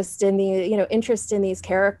 interest in these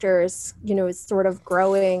characters, you know, is sort of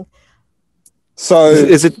growing. So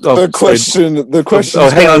is it the question? Oh,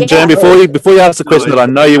 hang on, Jan. Before you ask the question that I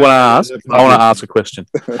know you want to ask, I want to ask a question.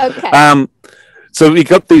 Okay. So we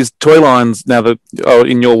got these toy lines now that are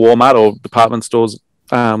in your Walmart or department stores.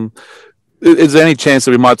 Is there any chance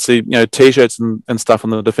that we might see, you know, T-shirts and stuff on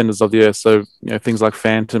the Defenders of the Earth? So, you know, things like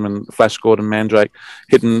Phantom and Flash Gordon, Mandrake,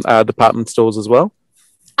 hitting department stores as well?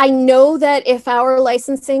 I know that if our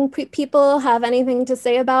licensing people have anything to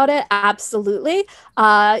say about it, absolutely.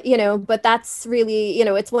 You know, but that's really, you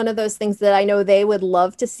know, it's one of those things that I know they would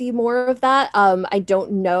love to see more of that. I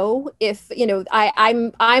don't know if, you know,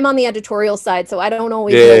 I'm on the editorial side, so I don't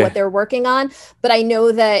always know what they're working on, but I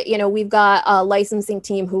know that, you know, we've got a licensing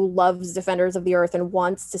team who loves Defenders of the Earth and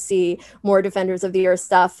wants to see more Defenders of the Earth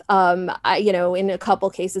stuff. You know, in a couple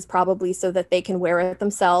cases, probably so that they can wear it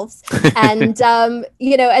themselves. And,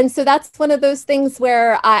 you know, and so that's one of those things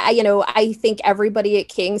where I think everybody at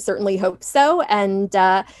King certainly hopes so. And,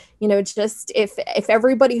 you know, just if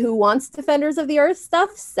everybody who wants Defenders of the Earth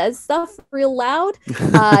stuff says stuff real loud,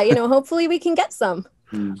 you know, hopefully we can get some.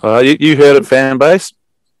 You heard it, fan base.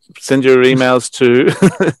 Send your emails to.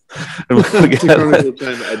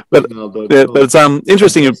 but it's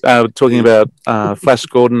interesting talking about Flash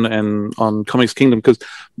Gordon and on Comics Kingdom, because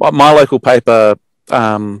my local paper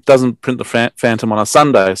doesn't print the Phantom on a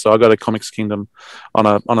Sunday, so I go to Comics Kingdom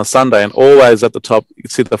on a Sunday, and always at the top you can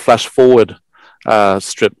see the Flash Forward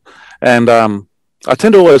strip, and I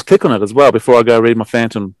tend to always click on it as well before I go read my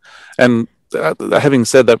Phantom. And having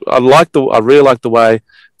said that, I really like the way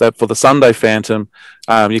that for the Sunday Phantom,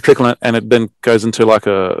 you click on it and it then goes into like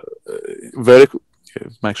a vertical.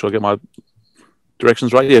 Make sure I get my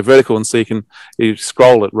directions right. Yeah, vertical, and so you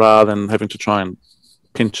scroll it rather than having to try and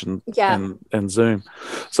pinch and zoom.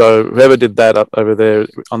 So whoever did that up over there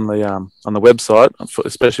on the website,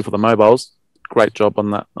 especially for the mobiles, great job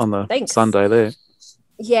on that on the Thanks. Sunday there.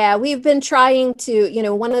 Yeah, we've been trying to, you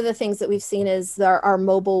know, one of the things that we've seen is our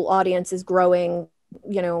mobile audience is growing,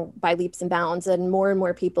 you know, by leaps and bounds, and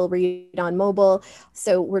more people read on mobile.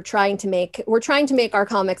 So we're trying to make our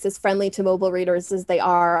comics as friendly to mobile readers as they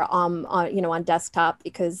are you know, on desktop,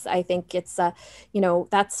 because I think it's you know,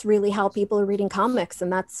 that's really how people are reading comics,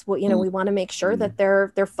 and that's what, you know, we want to make sure that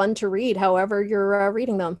they're fun to read however you're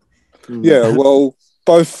reading them. Yeah, well,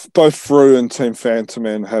 both Frew and Team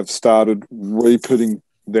Phantom have started re-putting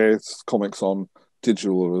their comics on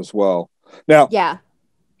digital as well. Now, yeah,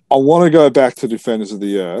 I want to go back to Defenders of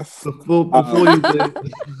the Earth. Before you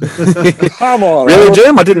do, Come on, really,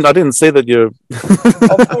 Jim? I didn't see that you.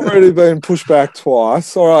 I've already been pushed back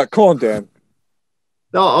twice. All right, come on, Dan.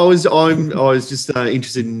 no, I was just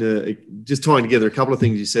interested in just tying together a couple of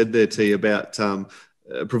things you said there, T, about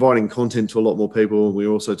providing content to a lot more people, and we're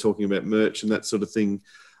also talking about merch and that sort of thing.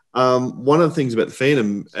 One of the things about the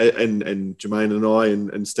Phantom, and Jermaine and I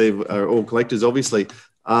and Steve are all collectors, obviously.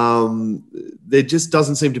 There just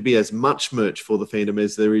doesn't seem to be as much merch for the Phantom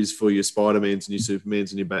as there is for your Spider-Mans and your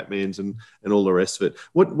Supermans and your Batmans and all the rest of it.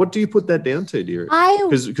 What do you put that down to, dear?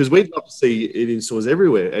 Because we'd love to see it in stores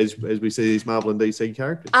everywhere as we see these Marvel and DC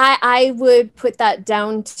characters. I would put that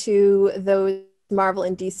down to those Marvel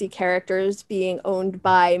and DC characters being owned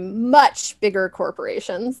by much bigger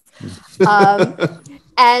corporations.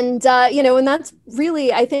 And, you know, and that's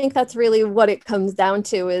really, I think that's really what it comes down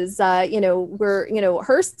to is, you know, we're, you know,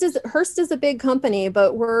 Hearst is a big company,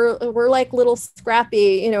 but we're like little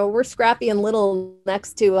scrappy, you know, we're scrappy and little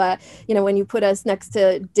next to, you know, when you put us next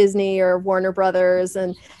to Disney or Warner Brothers,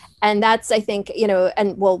 and that's, I think, you know,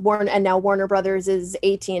 and well, now Warner Brothers is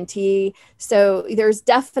AT&T. So there's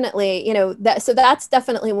definitely, you know, that's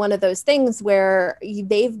definitely one of those things where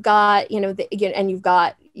they've got, you know, and you've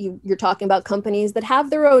got, you're talking about companies that have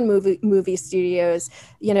their own movie studios.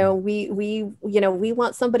 You know, we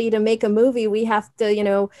want somebody to make a movie. We have to, you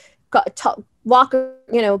know, walk,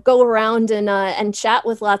 you know, go around and chat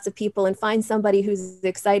with lots of people and find somebody who's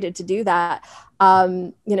excited to do that.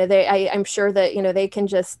 You know, I'm sure that, you know, they can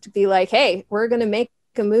just be like, hey, we're going to make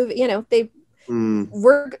a movie. You know,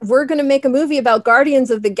 we're going to make a movie about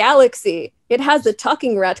Guardians of the Galaxy. It has a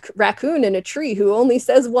talking raccoon in a tree who only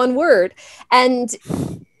says one word. And,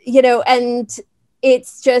 and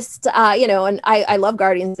it's just, and I love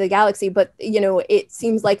Guardians of the Galaxy, but, it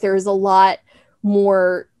seems like there's a lot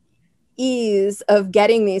more ease of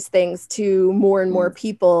getting these things to more and more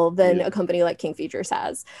people than a company like King Features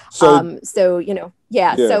has. So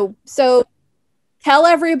tell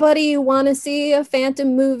everybody you want to see a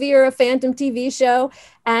Phantom movie or a Phantom TV show,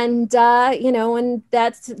 and and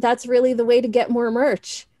that's really the way to get more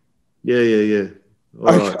merch. Yeah. All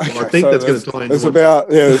right. Well, I think that's going to tie into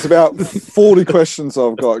there's about 40 questions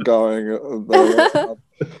I've got going.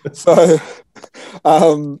 So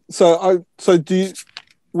do you,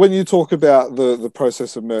 when you talk about the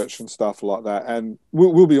process of merch and stuff like that, and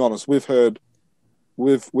we'll be honest, we've heard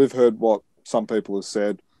what some people have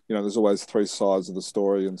said. There's always three sides of the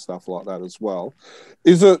story and stuff like that as well.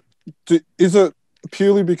 Is it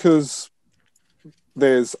purely because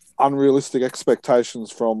there's unrealistic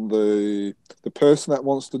expectations from the person that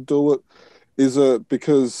wants to do it? Is it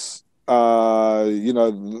because as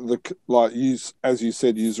you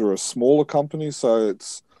said, you are a smaller company, so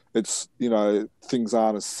it's things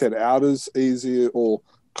aren't as set out as easy or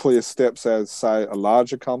clear steps as, say, a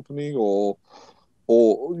larger company, or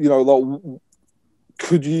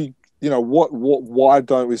could you, why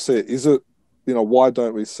don't we see it? Is it, why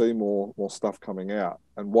don't we see more stuff coming out?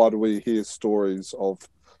 And why do we hear stories of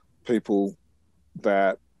people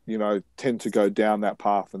that, tend to go down that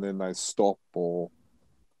path and then they stop, or,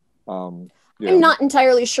 I'm not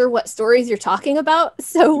entirely sure what stories you're talking about.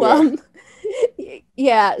 So,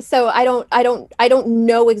 so I don't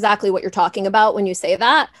know exactly what you're talking about when you say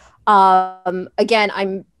that. Again,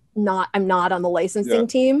 I'm not on the licensing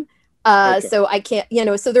team. So I can't,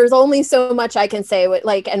 so there's only so much I can say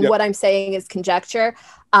what I'm saying is conjecture.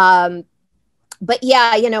 But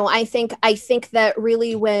yeah, I think that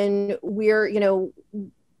really when we're,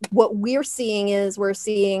 what we're seeing is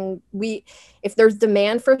if there's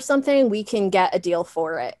demand for something, we can get a deal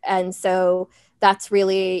for it. And so that's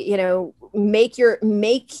really, make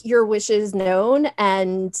your wishes known,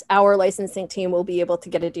 and our licensing team will be able to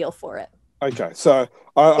get a deal for it. Okay, so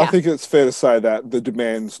I think it's fair to say that the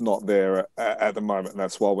demand's not there at the moment, and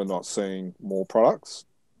that's why we're not seeing more products.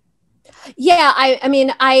 Yeah,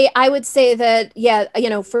 I would say that,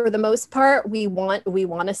 for the most part, we want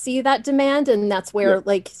to see that demand, and that's where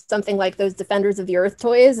something like those Defenders of the Earth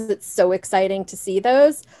toys, it's so exciting to see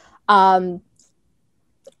those. But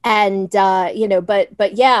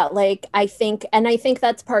yeah, I think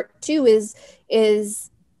that's part two is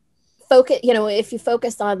focus, if you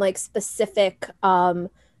focus on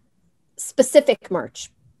specific merch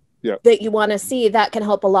that you want to see, that can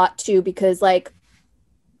help a lot too, because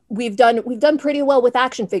we've done pretty well with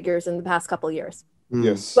action figures in the past couple of years.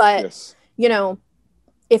 Yes. But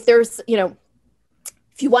if there's, if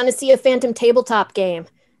you want to see a Phantom tabletop game,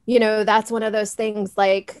 that's one of those things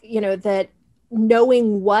that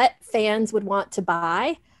knowing what fans would want to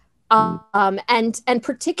buy, and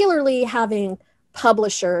particularly having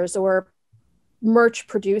publishers or merch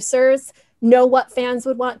producers know what fans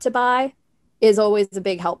would want to buy is always a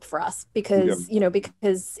big help for us, because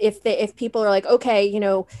because if people are like, okay,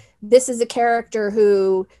 this is a character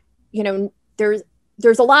who, there's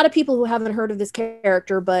a lot of people who haven't heard of this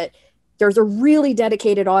character, but there's a really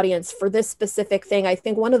dedicated audience for this specific thing. I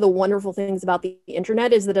think one of the wonderful things about the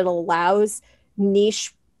internet is that it allows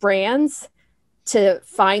niche brands to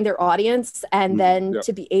find their audience, and then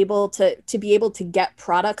to be able to get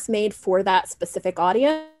products made for that specific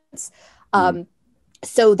audience.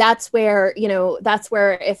 So that's where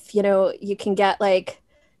if you can get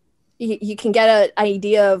you can get an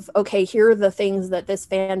idea of, okay, here are the things that this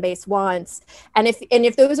fan base wants, and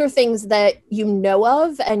if those are things that you know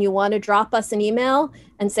of, and you want to drop us an email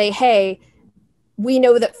and say, hey, we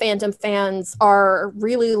know that Phantom fans are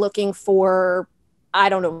really looking for, I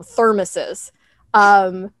don't know, thermoses,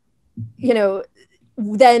 then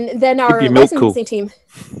our licensing team,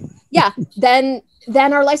 then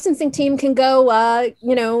our licensing team can go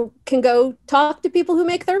talk to people who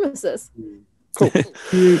make thermoses. Cool.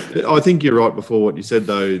 I think you're right before what you said,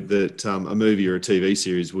 though, that a movie or a TV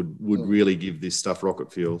series would really give this stuff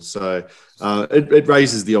rocket fuel. So it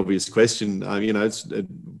raises the obvious question.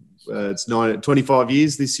 It's 25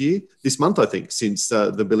 years this month, I think, since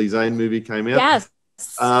the Billy Zane movie came out. Yes.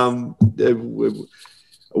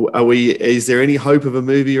 Is there any hope of a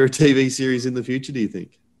movie or a TV series in the future, do you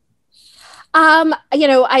think?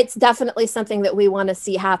 It's definitely something that we want to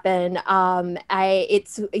see happen.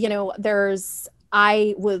 There's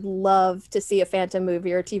I would love to see a Phantom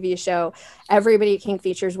movie or TV show. Everybody at King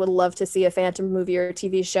Features would love to see a Phantom movie or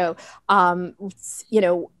TV show.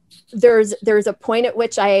 There's a point at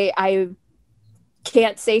which I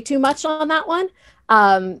can't say too much on that one.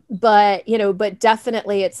 But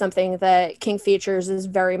definitely it's something that King Features is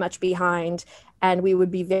very much behind, and we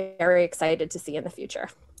would be very excited to see in the future.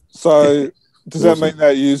 So does that mean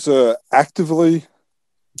that you're actively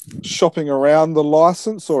shopping around the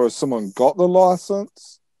license, or has someone got the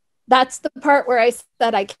license? That's the part where I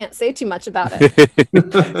said I can't say too much about it.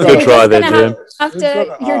 Good try there, Jim.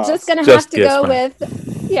 You're just going to have to go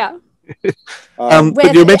with, yeah.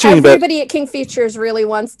 But you're mentioning everybody at King Features really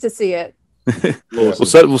wants to see it. Awesome.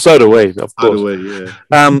 Well, so do we, of course. So do we, yeah.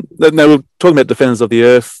 Now we're talking about Defenders of the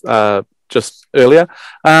Earth just earlier.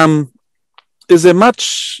 Is there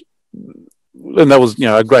much? And that was,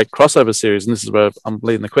 a great crossover series, and this is where I'm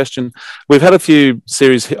leading the question. We've had a few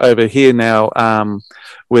series over here now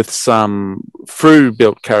with some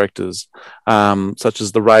Frew-built characters, such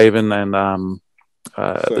as the Raven and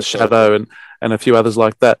the Shadow, and a few others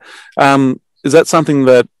like that. Is that something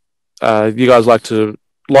that you guys like to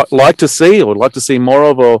see, or like to see more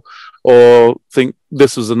of, or think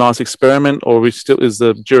this was a nice experiment, or is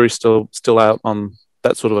the jury still out on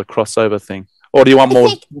that sort of a crossover thing? Or do you want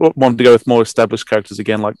to go with more established characters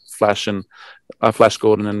again, like Flash and Flash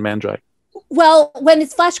Gordon and Mandrake? Well, when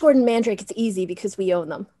it's Flash Gordon and Mandrake, it's easy because we own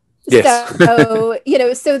them. Yes. So,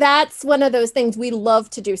 so that's one of those things we love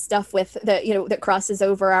to do stuff with that crosses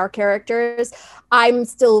over our characters. I'm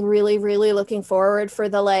still really, really looking forward for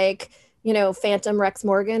the Phantom Rex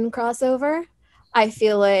Morgan crossover. I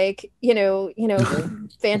feel like,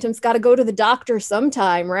 Phantom's got to go to the doctor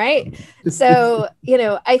sometime, right? So,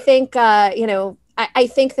 I think, I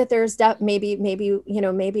think that there's maybe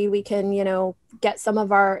we can, get some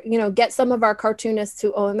of our cartoonists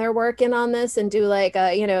who own their work in on this and do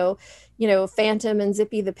Phantom and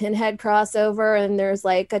Zippy the Pinhead crossover. And there's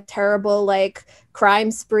a terrible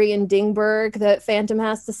crime spree in Dingberg that Phantom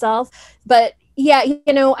has to solve. But yeah,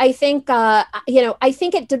 I think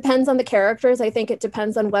it depends on the characters. I think it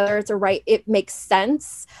depends on whether it makes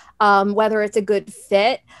sense, whether it's a good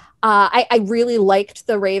fit. I really liked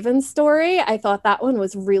the Raven story. I thought that one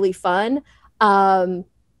was really fun. So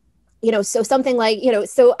something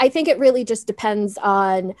so I think it really just depends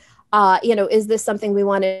on, is this something we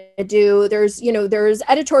want to do? There's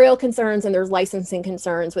editorial concerns and there's licensing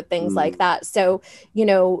concerns with things like that. So,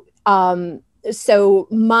 so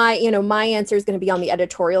my answer is going to be on the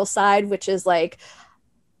editorial side, which is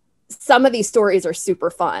some of these stories are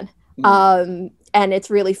super fun. And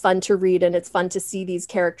it's really fun to read, and it's fun to see these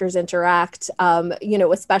characters interact,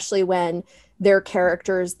 especially when they're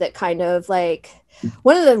characters that kind of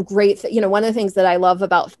one of the things that I love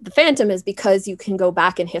about the Phantom is because you can go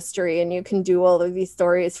back in history and you can do all of these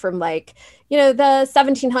stories from the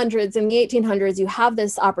 1700s and the 1800s. You have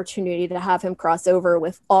this opportunity to have him cross over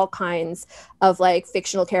with all kinds of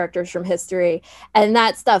fictional characters from history, and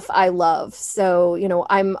that stuff I love. So,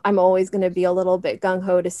 I'm always going to be a little bit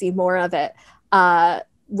gung-ho to see more of it.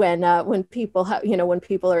 When people when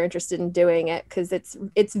people are interested in doing it, because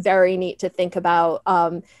it's very neat to think about,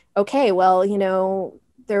 okay, well,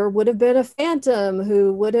 there would have been a Phantom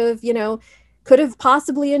who would have, could have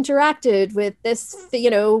possibly interacted with this,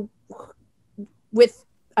 with,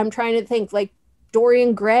 I'm trying to think,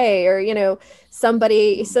 Dorian Gray, or,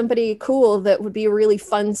 somebody cool that would be a really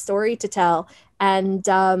fun story to tell. And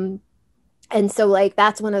so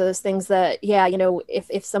that's one of those things that,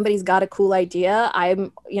 if somebody's got a cool idea,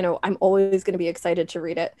 I'm always going to be excited to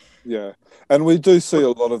read it. Yeah. And we do see a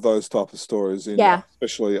lot of those type of stories in,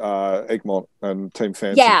 especially Egmont and Team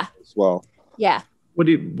Fancy as well. Yeah. What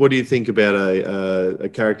do you think about a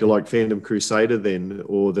character like Phantom Crusader then?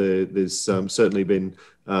 Or there's certainly been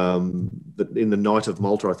in the Night of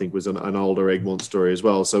Malta, I think was an older Egmont story as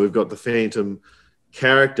well. So we've got the Phantom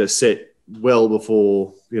character set well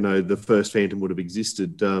before the first Phantom would have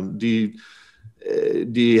existed. Do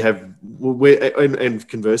you have, and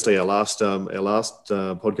conversely, our last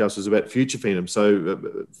podcast was about future Phantoms,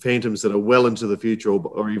 so Phantoms that are well into the future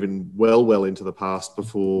or even well into the past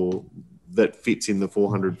before that fits in the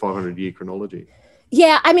 500 year chronology?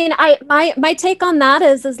 Yeah, I mean, my take on that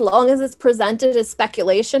is, as long as it's presented as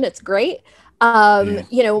speculation, it's great. I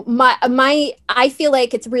feel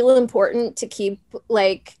like it's real important to keep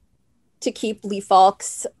Lee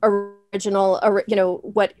Falk's original,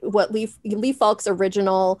 what Lee Falk's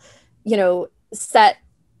original, set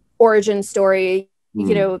origin story,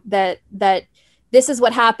 that this is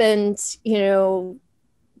what happened,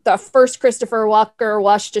 the first Christopher Walker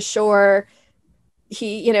washed ashore,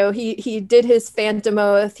 he did his Phantom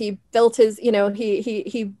Oath. He built his,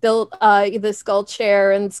 he built the Skull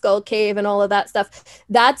Chair and Skull Cave and all of that stuff.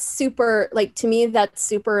 That's super, like, to me, that's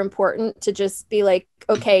super important to just be like,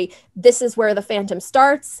 okay, this is where the Phantom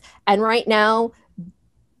starts. And right now,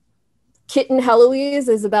 Kitten Heloise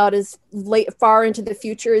is about as far into the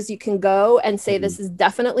future as you can go and say this is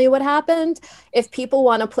definitely what happened. If people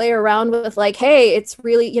want to play around with like, hey, it's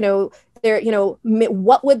really,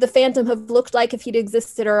 what would the Phantom have looked like if he'd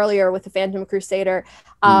existed earlier with the Phantom Crusader?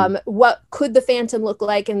 What could the Phantom look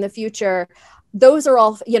like in the future? Those are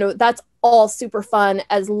all, that's all super fun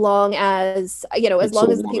as long as, as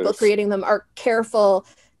long as the people creating them are careful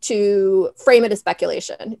to frame it as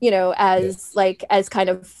speculation, as kind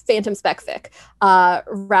of Phantom spec fic,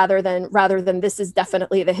 rather than this is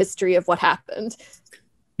definitely the history of what happened.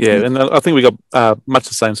 Yeah, and I think we got much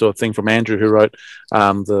the same sort of thing from Andrew, who wrote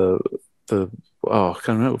I can't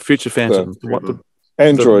remember, Future Phantom. The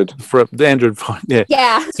Android. The Android, yeah.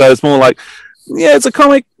 Yeah. So it's more like, yeah, it's a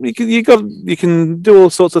comic. You can do all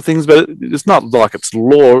sorts of things, but it's not like it's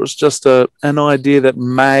lore. It's just an idea that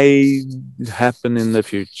may happen in the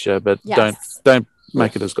future, but don't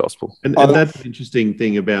make it as gospel. And that's an interesting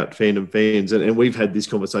thing about fandom fans, and we've had this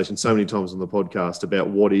conversation so many times on the podcast about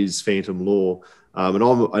what is Phantom lore. And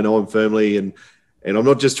I'm firmly, and I'm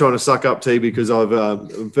not just trying to suck up tea because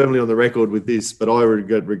I'm firmly on the record with this, but I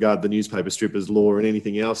regard the newspaper strip as lore, and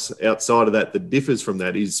anything else outside of that differs from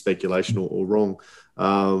that is speculation or wrong.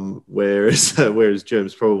 Whereas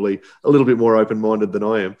Germ's probably a little bit more open-minded than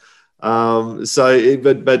I am.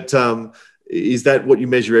 Is that what you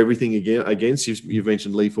measure everything against? You've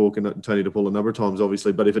mentioned Lee Falk and Tony DePaul a number of times,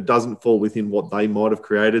 obviously, but if it doesn't fall within what they might have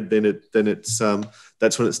created, then it's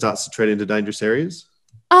that's when it starts to tread into dangerous areas.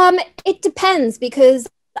 It depends because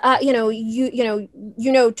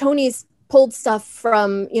Tony's pulled stuff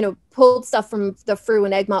from the Frew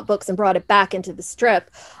and Egmont books and brought it back into the strip.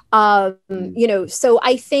 So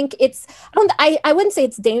I think I wouldn't say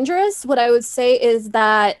it's dangerous. What I would say is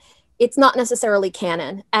that it's not necessarily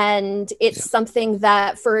canon, and it's something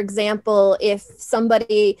that, for example, if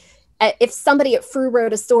somebody at Frew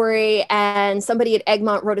wrote a story and somebody at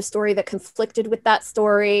Egmont wrote a story that conflicted with that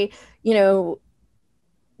story,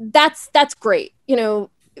 that's great.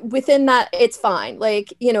 Within that, it's fine.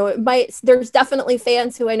 Like, there's definitely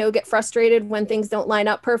fans who I know get frustrated when things don't line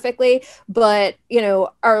up perfectly, but,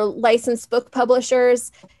 our licensed book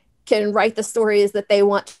publishers can write the stories that they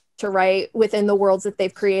want to write within the worlds that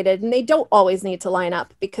they've created, and they don't always need to line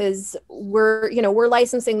up because we're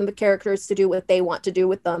licensing the characters to do what they want to do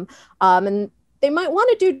with them, and they might want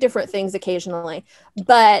to do different things occasionally.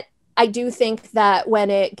 But I do think that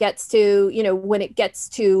when it gets to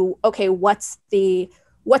okay, what's the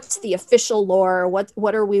official lore,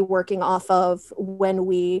 what are we working off of when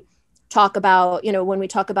we talk about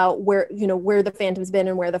where the Phantom's been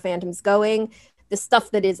and where the Phantom's going. The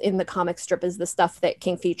stuff that is in the comic strip is the stuff that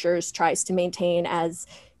King Features tries to maintain as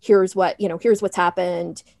here's what's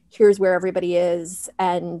happened, here's where everybody is,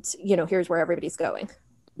 and here's where everybody's going.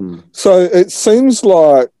 So it seems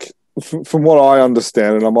like, from what I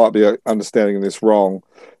understand, and I might be understanding this wrong,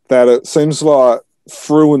 that it seems like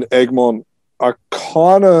Frew and Egmont are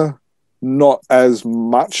kind of not as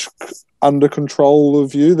much under control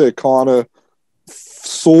of you. They're kind of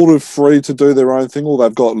sort of free to do their own thing, or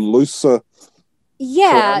they've got looser.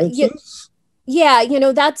 Yeah,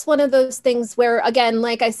 that's one of those things where, again,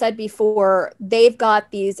 like I said before, they've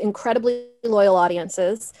got these incredibly loyal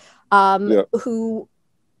audiences who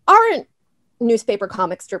aren't newspaper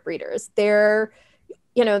comic strip readers. They're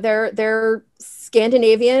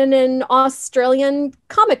Scandinavian and Australian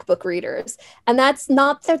comic book readers, and that's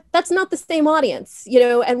not the same audience,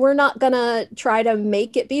 and we're not gonna try to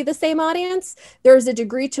make it be the same audience. There's a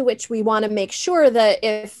degree to which we want to make sure that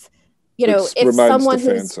if someone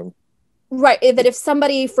who's that if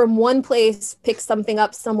somebody from one place picks something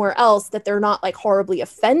up somewhere else, that they're not like horribly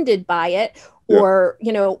offended by it, or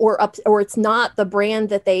it's not the brand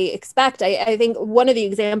that they expect. I think one of the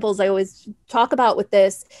examples I always talk about with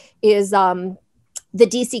this is the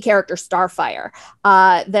DC character Starfire,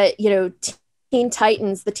 Teen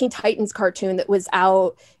Titans cartoon that was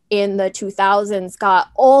out in the 2000s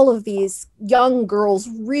got all of these young girls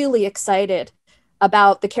really excited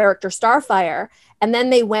about the character Starfire, and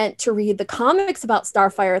then they went to read the comics about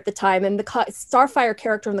Starfire at the time, and the Starfire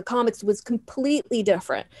character in the comics was completely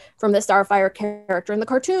different from the Starfire character in the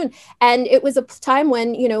cartoon. And it was a time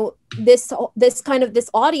when this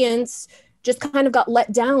audience just kind of got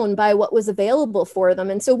let down by what was available for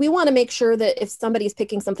them. And so we want to make sure that if somebody's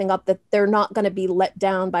picking something up, that they're not going to be let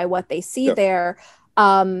down by what they see there,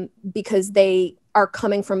 because they are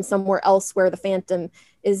coming from somewhere else where the fandom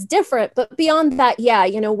is different. But beyond that, yeah,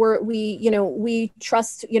 we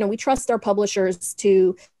trust our publishers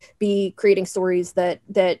to be creating stories that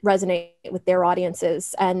resonate with their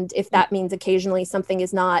audiences. And if that means occasionally something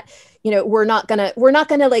is not, we're not gonna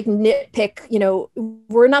like nitpick,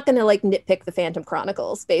 we're not gonna like nitpick the Phantom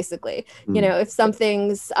Chronicles, basically. If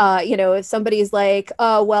something's if somebody's like,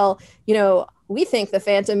 oh well, we think the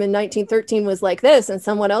Phantom in 1913 was like this, and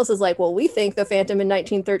someone else is like, well, we think the Phantom in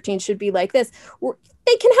 1913 should be like this.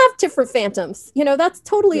 They can have different Phantoms, that's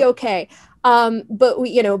totally okay. But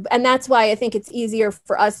we, and that's why I think it's easier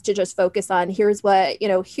for us to just focus on here's what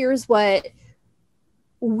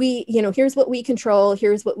we control,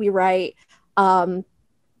 here's what we write.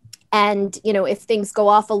 And, if things go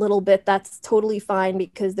off a little bit, that's totally fine,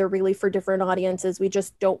 because they're really for different audiences. We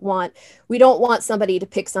just don't want somebody to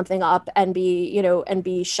pick something up and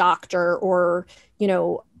be shocked or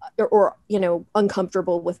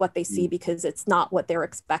uncomfortable with what they see, because it's not what they're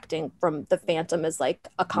expecting from the Phantom as like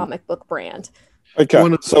a comic book brand.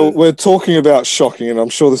 Okay, so we're talking about shocking, and I'm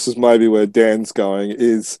sure this is maybe where Dan's going,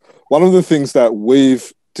 is one of the things that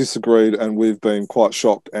we've disagreed and we've been quite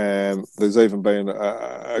shocked, and there's even been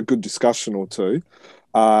a good discussion or two,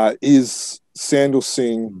 is Sandal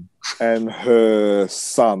Singh and her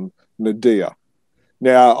son, Nadir.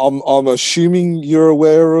 Now, I'm assuming you're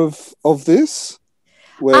aware of this?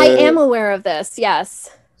 I am aware of this, yes.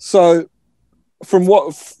 So, from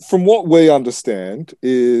what we understand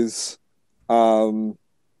is,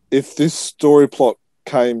 if this story plot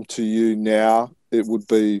came to you now, it would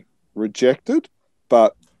be rejected.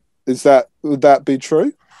 But would that be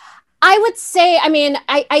true? I would say,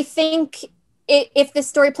 I think if this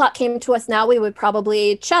story plot came to us now, we would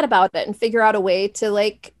probably chat about it and figure out a way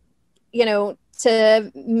to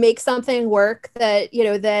to make something work that,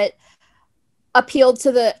 that appealed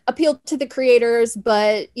to the creators,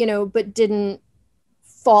 but didn't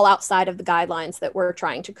fall outside of the guidelines that we're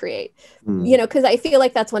trying to create. Because I feel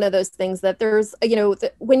like that's one of those things that there's,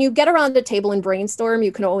 when you get around the table and brainstorm,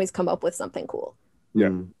 you can always come up with something cool.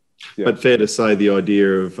 Yeah. But fair to say the idea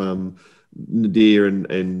of Nadir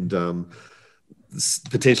and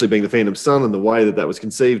potentially being the Phantom's son, and the way that was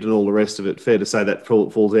conceived and all the rest of it, fair to say that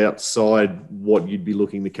falls outside what you'd be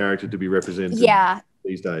looking the character to be represented.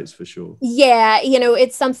 These days, for sure. Yeah,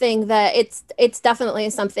 it's something that it's definitely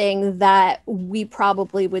something that we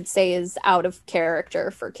probably would say is out of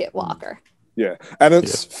character for Kit Walker. Yeah, and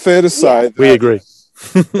it's fair to say that we agree.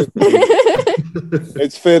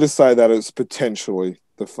 It's fair to say that it's potentially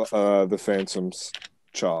the Phantom's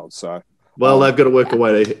child. So, well, they've got to work a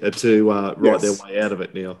way to write their way out of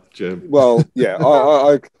it now, Jim. Well, yeah.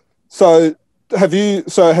 So have you?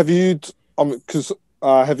 Because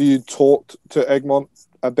have you talked to Egmont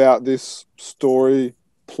about this story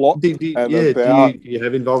plot? Do you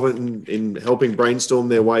have involvement in helping brainstorm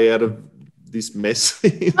their way out of this mess?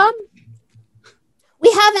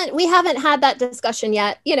 We haven't had that discussion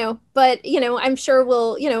yet, but I'm sure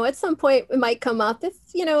we'll, at some point it might come up. If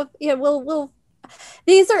we'll.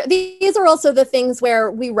 These are also the things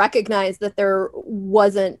where we recognize that there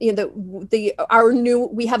wasn't, we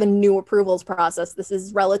have a new approvals process. This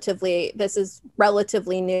is relatively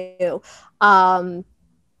new, and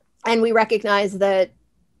we recognize that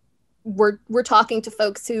we're talking to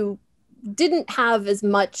folks who didn't have as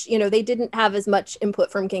much, they didn't have as much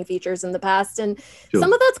input from King Features in the past, and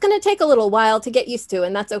some of that's going to take a little while to get used to,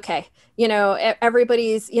 and that's okay.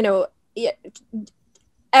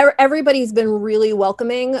 Everybody's been really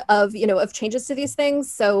welcoming of changes to these things,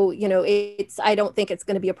 so I don't think it's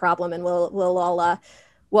going to be a problem, and we'll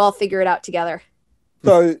all figure it out together.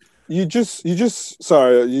 So you just used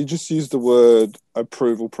the word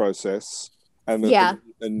approval process and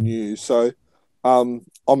new. So I'm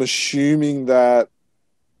assuming that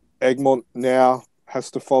Egmont now has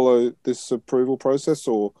to follow this approval process,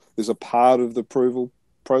 or is a part of the approval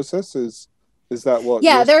process. Is that what?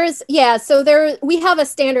 Yeah, so we have a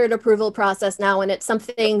standard approval process now, and it's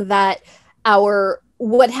something that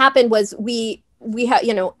what happened was we have,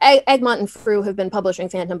 Egmont and Frew have been publishing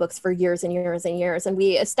Phantom books for years and years and years, and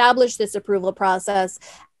we established this approval process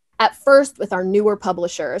at first with our newer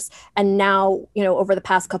publishers, and now over the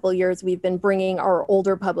past couple of years we've been bringing our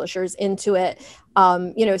older publishers into it.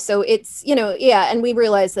 So it's and we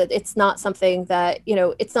realize that it's not something that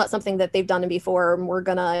they've done before, and we're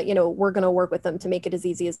gonna work with them to make it as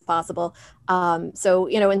easy as possible. So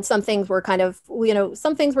and some things we're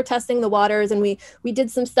some things we're testing the waters, and we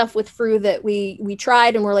did some stuff with Frew that we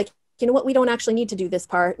tried, and we're like, what, we don't actually need to do this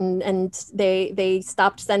part, and they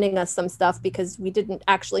stopped sending us some stuff because we didn't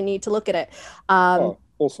actually need to look at it.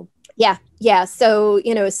 Awesome. Yeah. So,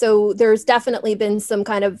 so there's definitely been some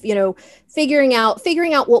kind of, figuring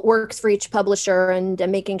out what works for each publisher and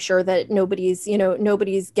making sure that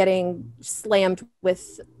nobody's getting slammed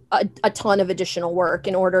with a ton of additional work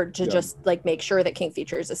in order to just like make sure that King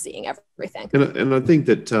Features is seeing everything. And I think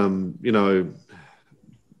that,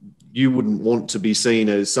 you wouldn't want to be seen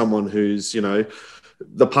as someone who's,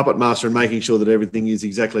 the puppet master and making sure that everything is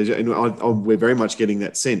exactly. And we're very much getting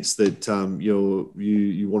that sense that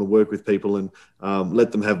you want to work with people and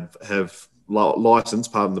let them have license,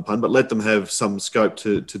 pardon the pun, but let them have some scope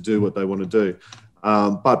to do what they want to do.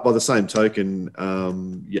 But by the same token,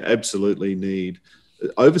 you absolutely need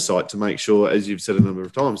oversight to make sure, as you've said a number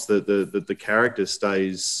of times, that the character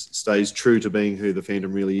stays true to being who the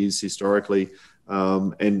fandom really is historically.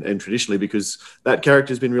 And traditionally, because that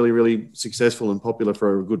character has been really, really successful and popular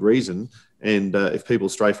for a good reason. And if people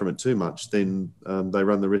stray from it too much, then they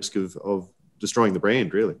run the risk of destroying the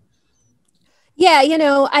brand, really. Yeah,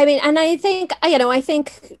 I mean, and I think, I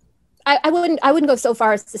wouldn't go so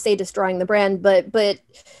far as to say destroying the brand, but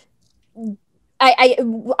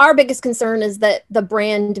our biggest concern is that the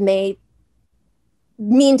brand may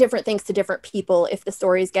mean different things to different people if the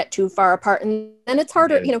stories get too far apart, and then it's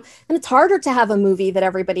harder, and it's harder to have a movie that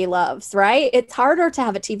everybody loves, right? It's harder to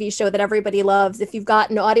have a TV show that everybody loves if you've got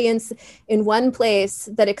an audience in one place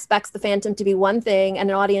that expects the Phantom to be one thing and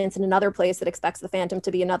an audience in another place that expects the Phantom to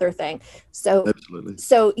be another thing. So absolutely.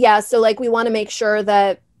 So like we want to make sure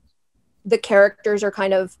that the characters are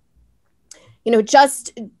kind of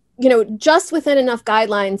just within enough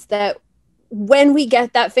guidelines that when we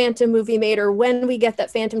get that Phantom movie made or when we get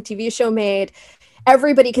that Phantom TV show made,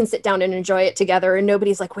 everybody can sit down and enjoy it together. And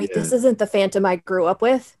nobody's like, wait, this isn't the Phantom I grew up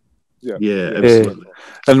with. Yeah, absolutely.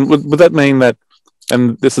 Yeah. And would that mean that,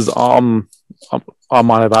 and this is, I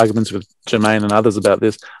might have arguments with Jermaine and others about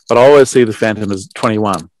this, but I always see the Phantom as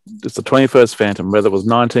 21. It's the 21st Phantom, whether it was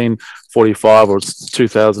 1945 or it's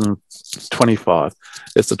 2025.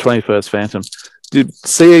 It's the 21st Phantom. Do you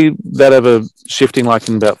see that ever shifting, like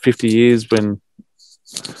in about 50 years, when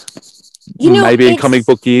maybe in comic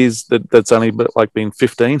book years that's only like been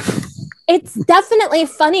 15? It's definitely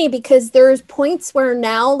funny because there's points where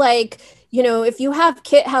now, like, if you have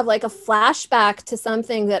Kit have like a flashback to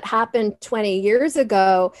something that happened 20 years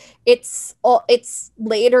ago, it's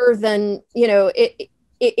later than,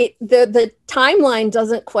 the timeline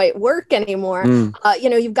doesn't quite work anymore.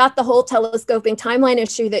 You've got the whole telescoping timeline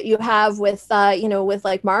issue that you have with with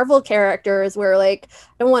like Marvel characters where, like,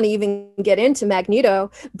 I don't want to even get into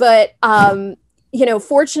Magneto, but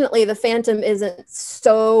fortunately the Phantom isn't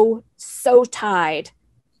so tied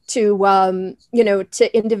to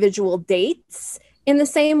to individual dates in the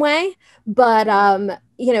same way. But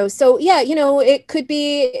it could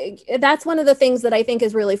be, that's one of the things that I think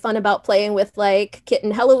is really fun about playing with like Kit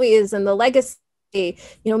and Heloise and the legacy.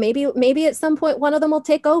 Maybe at some point one of them will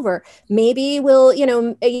take over. Maybe we'll,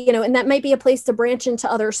 and that might be a place to branch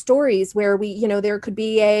into other stories where we, there could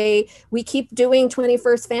be we keep doing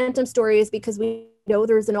 21st Phantom stories because we know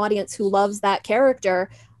there's an audience who loves that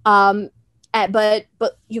character. But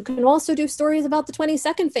you can also do stories about the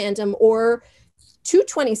 22nd Phantom or 2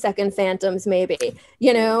 22nd Phantoms, maybe.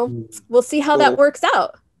 We'll see how that works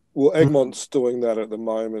out. Well, Egmont's doing that at the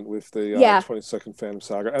moment with the 22nd Phantom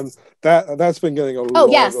saga, and that's been getting a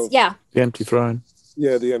lot. The Empty Throne.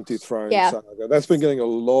 Yeah, the Empty Throne saga. That's been getting a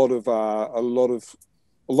lot of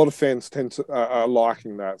fans tend to are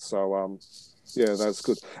liking that. So that's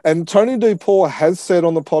good. And Tony DePaul has said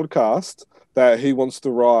on the podcast that he wants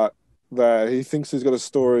to write, that he thinks he's got a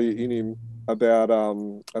story in him about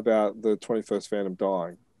the 21st Phantom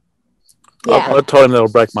dying. Yeah. I told him that'll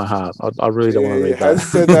break my heart. I really don't want to read that. He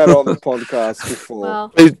has said that on the podcast before. Well,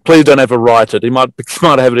 please don't ever write it. He might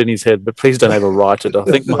have it in his head, but please don't ever write it. I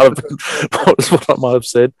think might have been what I might have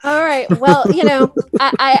said. All right. Well,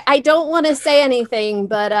 I don't want to say anything,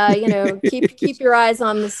 but keep your eyes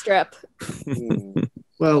on the strip.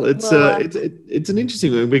 Well, it's an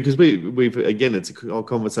interesting one because we've again, it's a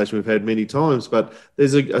conversation we've had many times, but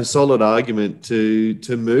there's a solid argument to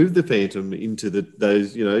move the Phantom into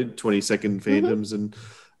those 22nd Phantoms, and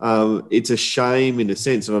it's a shame in a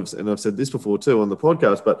sense, and I've said this before too on the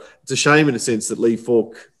podcast, but it's a shame in a sense that Lee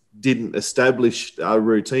Falk didn't establish a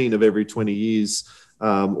routine of every 20 years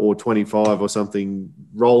or 25 or something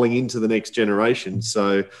rolling into the next generation,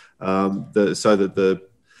 so that the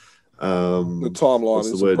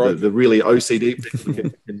timeline is the really OCD people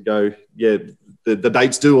can go, the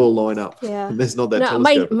dates do all line up. Yeah. And there's not that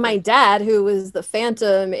telescope. My dad, who was the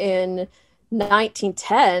Phantom in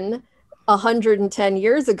 1910, 110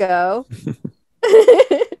 years ago.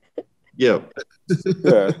 Yeah.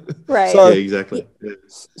 Yeah. Right. So, Yeah, exactly. Yeah.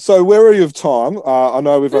 So wary of time. I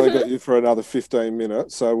know we've only got you for another 15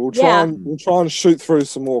 minutes, so we'll try and shoot through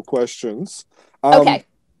some more questions. Okay.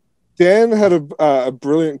 Dan had a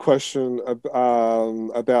brilliant question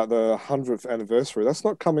about the 100th anniversary. That's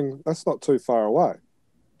not too far away.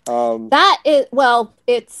 That is, well,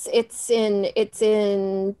 it's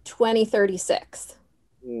in 2036.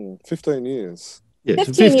 15 years. Yeah,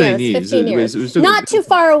 15 years. 15 years. It was not too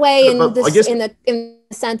far away in I guess, in the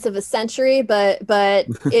sense of a century, but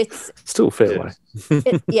it's still a fair way.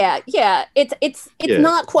 It's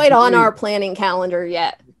not quite on our planning calendar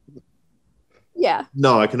yet. Yeah.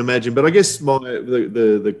 No, I can imagine. But I guess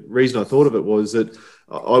the reason I thought of it was that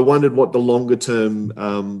I wondered what the longer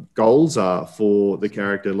term goals are for the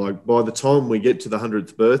character. Like by the time we get to the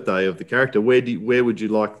 100th birthday of the character, where would you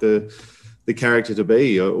like the character to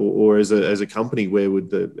be, or as a company, where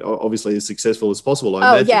would obviously as successful as possible?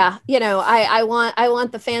 I imagine. Yeah, I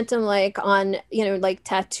want the Phantom on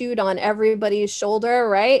tattooed on everybody's shoulder,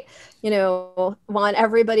 right? Want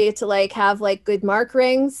everybody to have good mark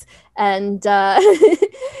rings and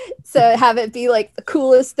so have it be the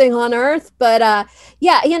coolest thing on earth. But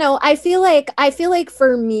I feel like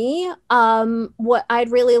for me, what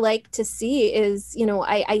I'd really like to see is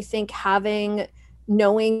I think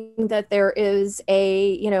knowing that there is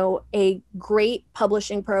a great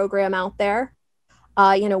publishing program out there,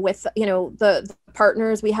 with the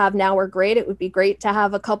partners we have now are great. It would be great to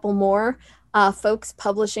have a couple more folks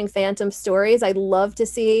publishing Phantom stories. I'd love to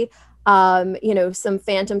see some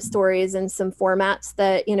Phantom stories in some formats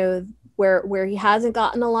that where he hasn't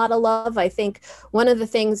gotten a lot of love. I think one of the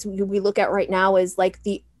things we look at right now is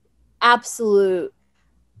the absolute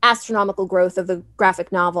astronomical growth of the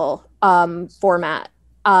graphic novel format.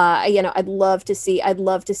 I'd love to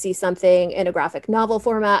see something in a graphic novel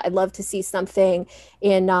format. I'd love to see something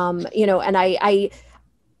in and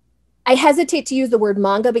I hesitate to use the word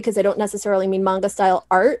manga because I don't necessarily mean manga style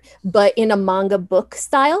art, but in a manga book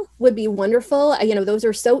style would be wonderful. Those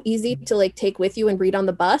are so easy to take with you and read on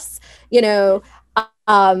the bus,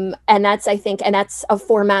 and that's a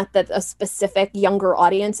format that a specific younger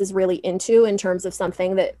audience is really into in terms of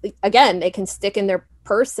something that, again, they can stick in their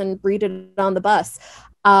purse and read it on the bus.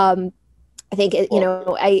 I think I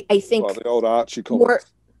think the old Archie comics.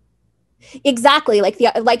 Exactly, like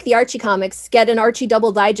the Archie comics. Get an Archie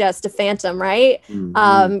double digest of Phantom, right?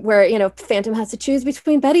 Mm-hmm. Where Phantom has to choose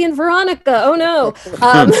between Betty and Veronica. Oh no!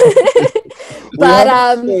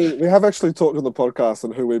 We have actually talked on the podcast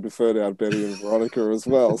on who we prefer to have, Betty and Veronica as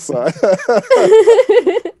well. So,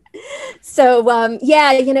 so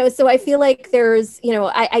I feel like there's,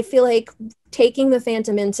 I feel like taking the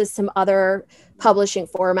Phantom into some other publishing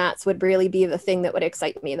formats would really be the thing that would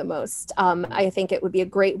excite me the most. I think it would be a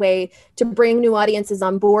great way to bring new audiences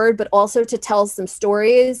on board, but also to tell some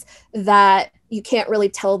stories that you can't really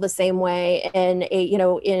tell the same way in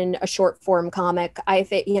a short form comic. I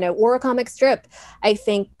think, or a comic strip. I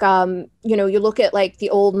think, you look at the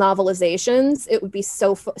old novelizations, it would be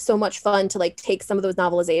so much fun to take some of those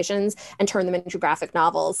novelizations and turn them into graphic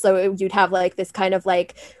novels. So you'd have this kind of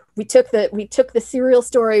we took the serial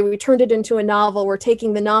story, we turned it into a novel. We're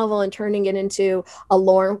taking the novel and turning it into a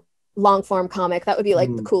long form comic. That would be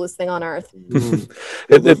the coolest thing on earth.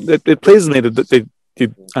 It pleases me that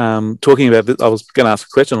you talking about this. I was going to ask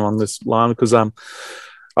a question along this line because 10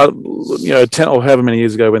 or however many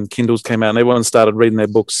years ago when Kindles came out and everyone started reading their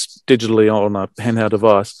books digitally on a handheld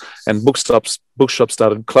device and bookshops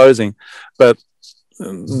started closing. But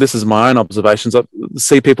this is my own observations. I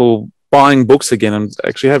see people buying books again and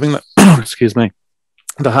actually having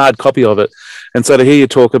the hard copy of it. And so to hear you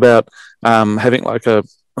talk about having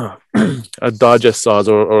a digest size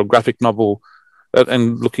or a graphic novel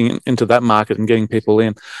and looking into that market and getting people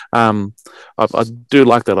in, I do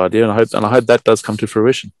like that idea, and I hope that does come to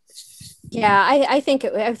fruition. Yeah, I think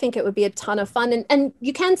it would be a ton of fun, and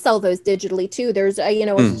you can sell those digitally too. There's a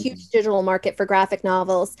huge digital market for graphic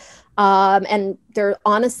novels, and there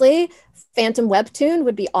honestly, Phantom webtoon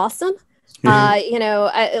would be awesome. Have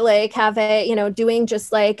a doing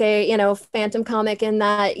just a Phantom comic in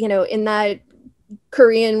that in that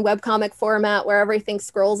Korean webcomic format where everything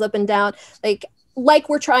scrolls up and down, like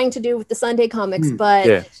we're trying to do with the Sunday comics,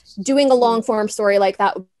 but doing a long form story like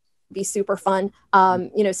that would be super fun. So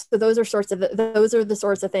those are the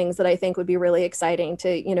sorts of things that I think would be really exciting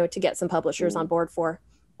to get some publishers on board for.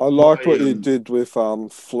 I liked what you did with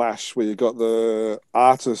Flash, where you got the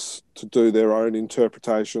artists to do their own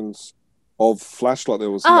interpretations of Flash, like there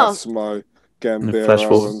was Massimo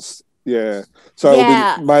Gambero and so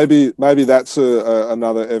maybe that's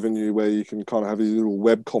another avenue where you can kind of have these little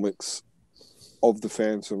web comics of the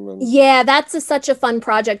Phantom. And yeah, that's such a fun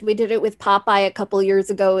project. We did it with Popeye a couple years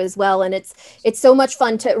ago as well, and it's so much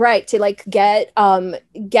fun to like get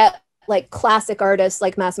like classic artists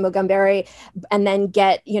like Massimo Gambari, and then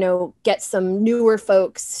get some newer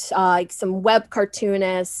folks, like some web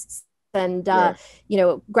cartoonists and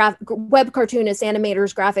web cartoonists,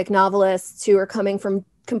 animators, graphic novelists who are coming from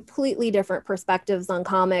completely different perspectives on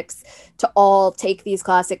comics to all take these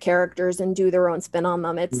classic characters and do their own spin on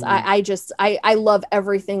them. It's I love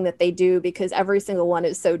everything that they do, because every single one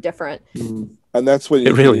is so different. And that's when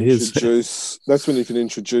you that's when you can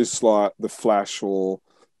introduce like the Flash or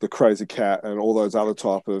the Crazy Cat and all those other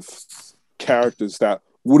type of characters that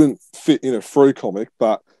wouldn't fit in a Frew comic,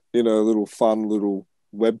 but in a little fun little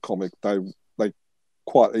web comic, they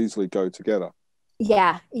quite easily go together.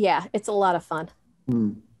 Yeah, it's a lot of fun.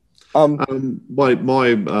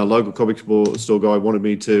 My local comic store guy wanted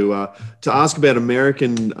me to ask about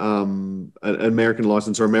American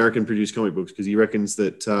license or American produced comic books, because he reckons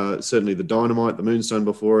that certainly the Dynamite, the Moonstone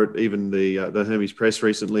before it, even the Hermes Press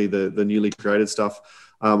recently, the newly created stuff,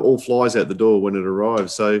 all flies out the door when it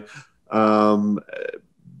arrives. So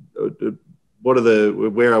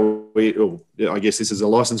where are we? Oh, I guess this is a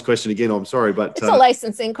license question again. I'm sorry, but it's a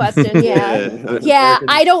licensing question. Yeah.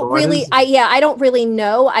 I don't really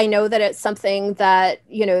know. I know that it's something that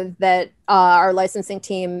our licensing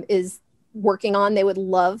team is working on. They would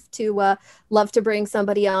love to bring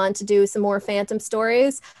somebody on to do some more Phantom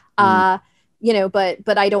stories. But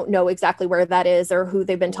I don't know exactly where that is or who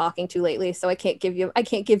they've been talking to lately. So I can't give you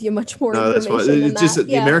much more information. That's fine. It's just that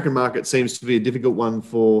the American market seems to be a difficult one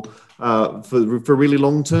for really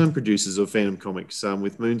long-term producers of Phantom comics.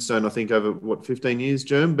 With Moonstone, I think over 15 years,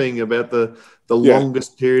 Germ, being about the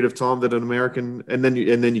longest period of time that an American, and then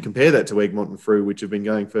you compare that to Egmont and Frew, which have been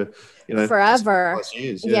going for forever plus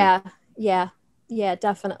years. Yeah,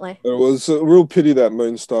 definitely. It was a real pity that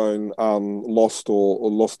Moonstone lost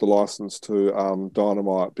the license to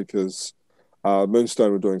Dynamite, because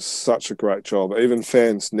Moonstone were doing such a great job. Even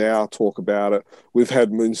fans now talk about it. We've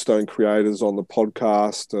had Moonstone creators on the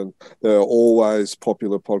podcast, and they're always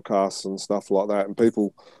popular podcasts and stuff like that. And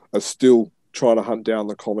people are still trying to hunt down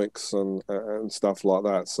the comics and stuff like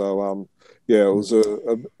that. So, it was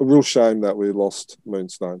a real shame that we lost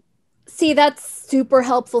Moonstone. See, that's super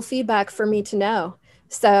helpful feedback for me to know.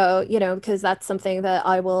 So, because that's something that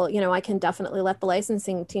I will, I can definitely let the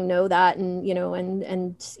licensing team know that, and,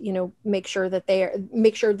 make sure that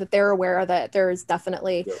they're aware that there is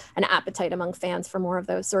definitely an appetite among fans for more of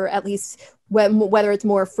those, or at least whether it's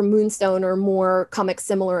more from Moonstone or more comics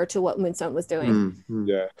similar to what Moonstone was doing.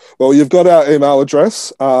 Yeah. Well, you've got our email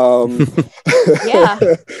address. Yeah.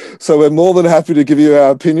 So we're more than happy to give you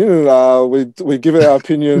our opinion, and we give our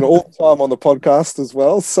opinion all the time on the podcast as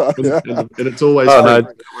well. So and it's always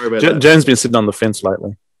Jane's been sitting on the fence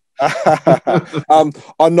lately.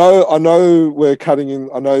 I know we're cutting in.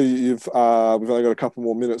 I know we've only got a couple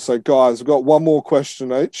more minutes. So guys, we've got one more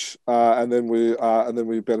question each, and then we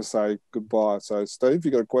better say goodbye. So Steve,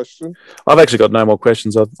 you got a question? I've actually got no more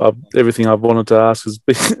questions. Everything I've wanted to ask has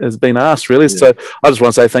been asked, really. Yeah. So I just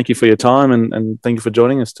want to say thank you for your time and thank you for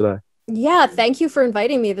joining us today. Yeah, thank you for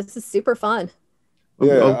inviting me. This is super fun. I'm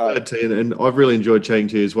glad to, and I've really enjoyed chatting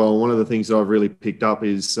to you as well. One of the things that I've really picked up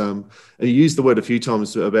is, and you used the word a few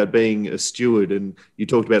times about being a steward, and you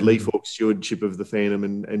talked about Lee Falk's stewardship of the Phantom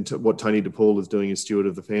and what Tony DePaul is doing as steward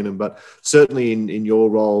of the Phantom. But certainly in your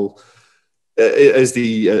role as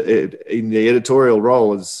in the editorial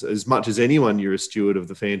role, as much as anyone, you're a steward of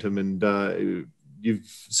the Phantom, and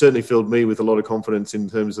you've certainly filled me with a lot of confidence in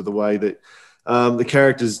terms of the way that the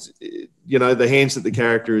characters, the hands that the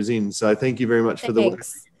character is in. So thank you very much for the work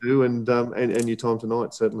you do and your time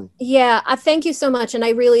tonight, certainly. Yeah, thank you so much. And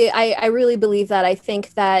I really believe that. I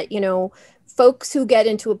think that, folks who get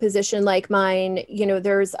into a position like mine,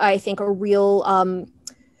 there's, I think, there's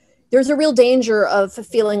a real danger of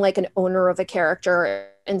feeling like an owner of a character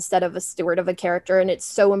instead of a steward of a character. And it's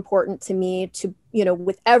so important to me to,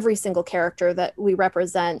 with every single character that we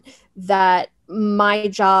represent, that my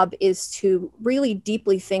job is to really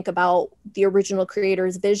deeply think about the original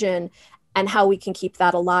creator's vision and how we can keep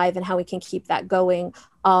that alive and how we can keep that going.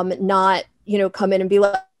 Not, come in and be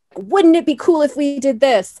like, wouldn't it be cool if we did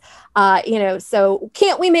this? So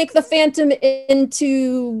can't we make the Phantom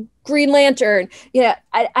into Green Lantern?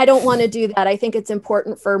 I don't want to do that. I think it's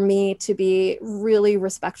important for me to be really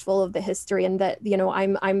respectful of the history, and that,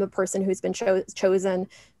 I'm a person who's been chosen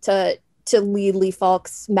to lead Lee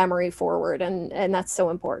Falk's memory forward, and that's so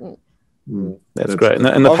important. That's great,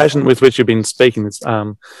 and the passion with which you've been speaking this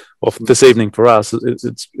evening for us,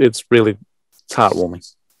 it's really heartwarming.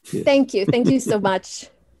 Yeah. Thank you so much.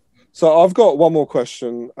 So I've got one more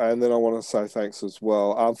question, and then I want to say thanks as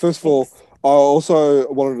well. First of all, I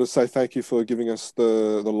also wanted to say thank you for giving us the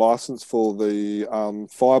license for the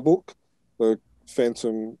fire book, the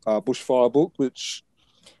Phantom bushfire book, which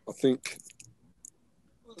I think.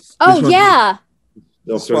 Oh yeah.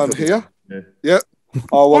 This one here. Yeah. Yep.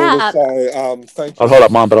 I wanted to say thank you. I'll hold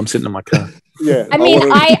up mine, but I'm sitting in my car. Yeah. I mean,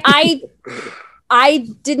 I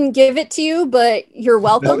didn't give it to you, but you're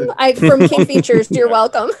welcome. From King Features, you're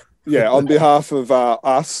welcome. Yeah, on behalf of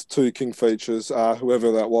us to King Features,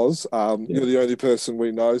 whoever that was, you're the only person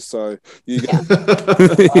we know, so you get,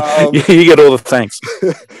 you get all the thanks.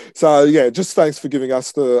 So yeah, just thanks for giving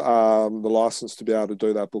us the license to be able to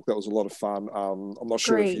do that book. That was a lot of fun. I'm not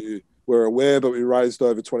sure if you were aware, but we raised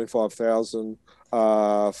over 25,000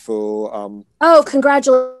 for. Oh,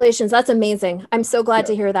 congratulations! That's amazing. I'm so glad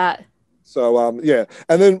to hear that. So yeah,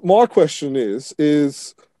 and then my question is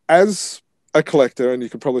as a collector, and you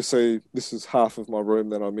can probably see this is half of my room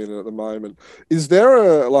that I'm in at the moment. Is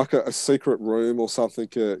there a secret room or something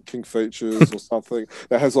at King Features or something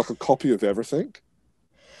that has like a copy of everything?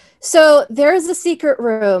 So there is a secret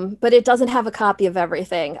room, but it doesn't have a copy of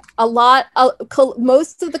everything.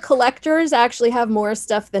 Most of the collectors actually have more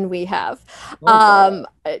stuff than we have. Wow.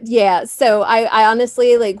 Yeah. So I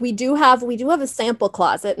honestly, like, we do have a sample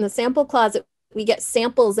closet. In the sample closet, we get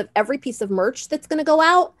samples of every piece of merch that's going to go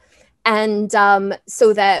out. And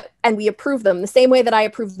and we approve them the same way that I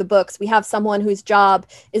approve the books. We have someone whose job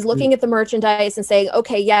is looking at the merchandise and saying,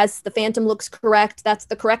 okay, yes, the Phantom looks correct. That's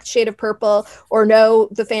the correct shade of purple, or no,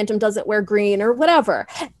 the Phantom doesn't wear green, or whatever.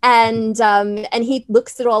 And he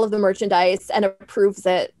looks at all of the merchandise and approves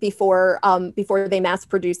it before they mass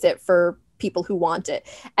produce it for people who want it.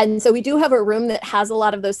 And so we do have a room that has a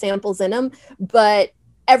lot of those samples in them, but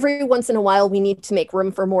every once in a while we need to make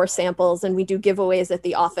room for more samples, and we do giveaways at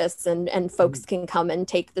the office, and folks can come and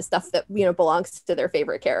take the stuff that belongs to their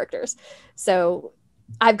favorite characters. So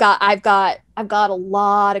I've got a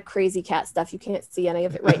lot of Crazy Cat stuff. You can't see any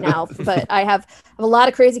of it right now, but I have a lot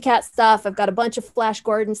of Crazy Cat stuff. I've got a bunch of Flash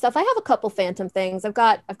Gordon stuff. I have a couple Phantom things. I've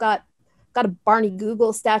got a Barney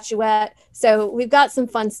Google statuette. So we've got some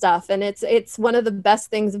fun stuff, and it's one of the best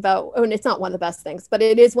things about. Oh, and it's not one of the best things, but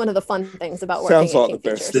it is one of the fun things about working. Sounds like the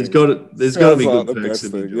best. There's got to be good perks.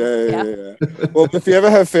 Yeah. Well, if you ever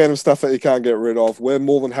have Phantom stuff that you can't get rid of, we're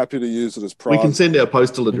more than happy to use it as prize. We can send our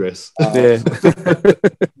postal address.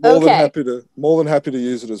 More than happy to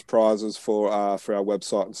use it as prizes for our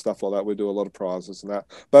website and stuff like that. We do a lot of prizes and that.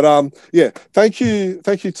 But yeah, thank you,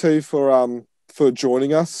 T, for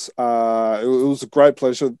joining us. It was a great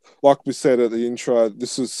pleasure. Like we said at the intro,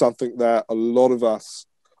 this is something that a lot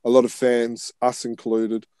of fans, us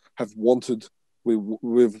included, have wanted.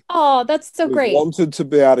 That's so great. Wanted to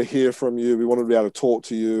be able to hear from you. We wanted to be able to talk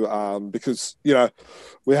to you because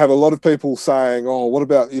we have a lot of people saying, "Oh, what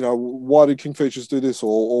about why did King Features do this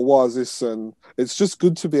or why is this?" And it's just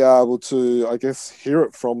good to be able to, I guess, hear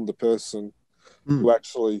it from the person who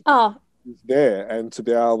actually is there, and to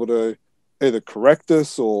be able to either correct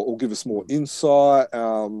us or give us more insight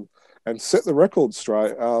and set the record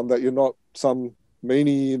straight, that you're not some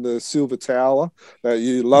meanie in the Silver Tower, that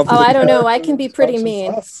you love. Oh, I don't know. I can be pretty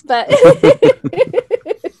mean, but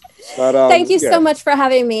thank you so much for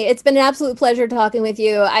having me. It's been an absolute pleasure talking with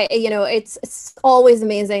you. It's always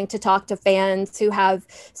amazing to talk to fans who have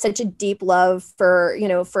such a deep love for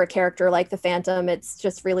a character like the Phantom. It's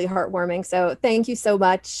just really heartwarming. So thank you so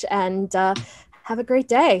much, and have a great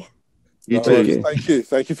day. You too.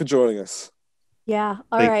 Thank you for joining us. Yeah.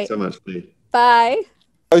 All right. Thank you so much, T. Bye.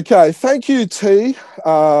 Okay. Thank you, T,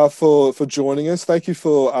 for joining us. Thank you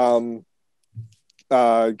for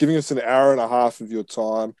giving us an hour and a half of your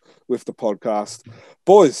time with the podcast.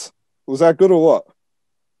 Boys, was that good or what?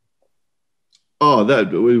 Oh,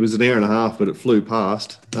 it was an hour and a half, but it flew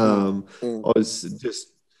past. I was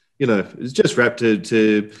just, it was just wrapped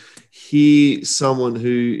to hear someone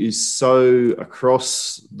who is so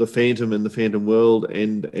across the Phantom and the Phantom world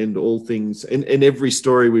and all things and every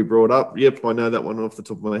story we brought up. Yep, I know that one off the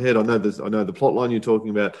top of my head. I know the plot line you're talking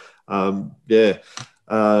about.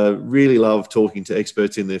 Really love talking to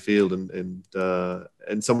experts in their field and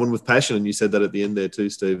someone with passion. And you said that at the end there too,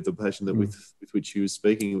 Steve, the passion that with which she was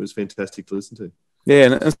speaking. It was fantastic to listen to. Yeah,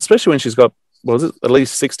 and especially when she's got at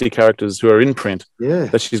least 60 characters who are in print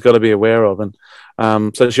that she's got to be aware of. And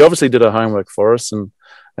so she obviously did her homework for us, and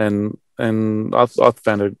I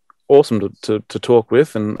found her awesome to talk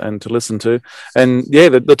with and to listen to. And yeah,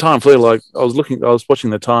 the time flew. Like I was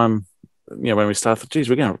watching the time, when we started, geez,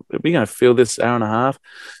 we're going to fill this hour and a half,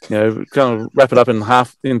 kind of wrap it up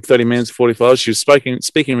in 30 minutes, 45. She was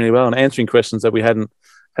speaking really well and answering questions that we hadn't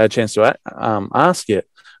had a chance to ask yet.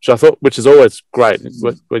 which is always great.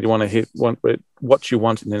 What you want to hear, what you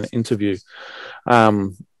want in an interview,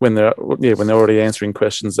 when they're already answering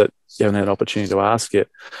questions that you haven't had an opportunity to ask yet,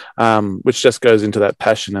 which just goes into that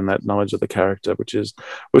passion and that knowledge of the character, which is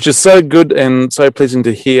so good and so pleasing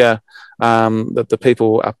to hear. That the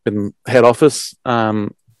people up in head office are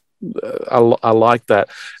like that,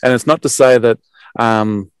 and it's not to say that.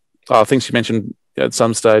 I think she mentioned at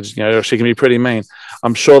some stage, she can be pretty mean.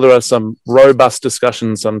 I'm sure there are some robust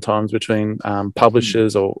discussions sometimes between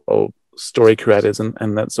publishers or story creators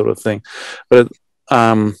and that sort of thing, but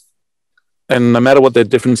and no matter what their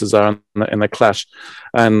differences are and they clash,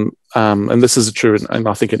 and this is true, and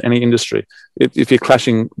I think in any industry, if you're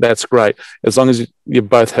clashing, that's great, as long as you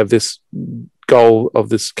both have this goal of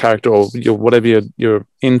this character or whatever you're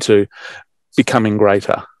into becoming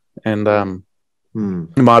greater, and you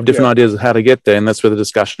might have different ideas of how to get there, and that's where the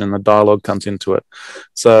discussion and the dialogue comes into it.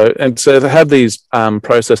 So to have these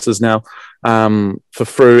processes now for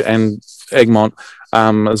Frew and Egmont,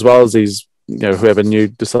 as well as these, whoever new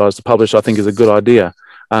decides to publish, I think is a good idea.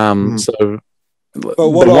 So they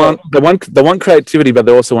want creativity, but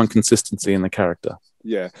they also want consistency in the character.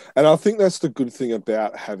 Yeah, and I think that's the good thing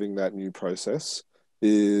about having that new process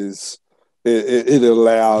is it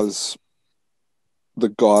allows the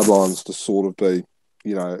guidelines to sort of be,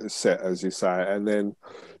 set, as you say, and then,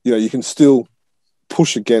 you can still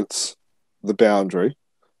push against the boundary,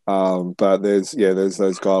 but there's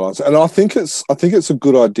those guidelines, and I think it's a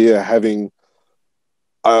good idea having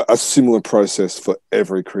a similar process for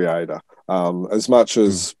every creator. As much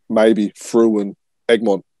as maybe Frew and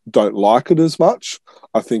Egmont don't like it as much,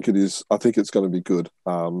 I think it is. I think it's going to be good.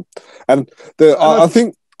 I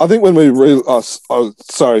think when we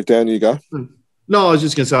sorry, Dan, you go. No, I was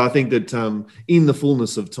just going to say, I think that in the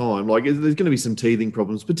fullness of time, there's going to be some teething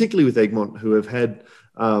problems, particularly with Egmont, who have had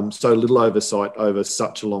so little oversight over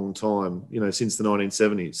such a long time, since the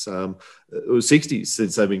 1970s, or 60s,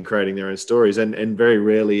 since they've been creating their own stories, and very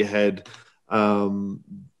rarely had, to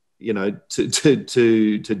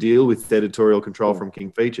deal with editorial control from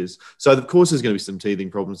King Features. So, of course, there's going to be some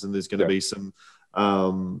teething problems, and there's going to be some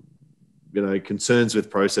concerns with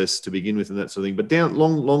process to begin with and that sort of thing. But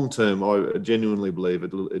long term, I genuinely believe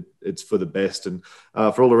it's for the best. And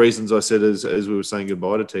for all the reasons I said, as we were saying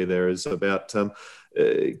goodbye to Tea there, is about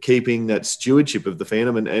keeping that stewardship of the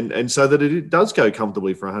fandom and so that it does go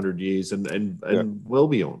comfortably for 100 years and well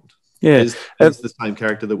beyond. Yeah. It's the same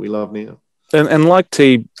character that we love now. And like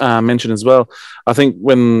T mentioned as well, I think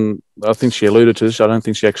she alluded to this, I don't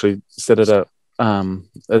think she actually said it out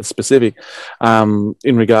as specific in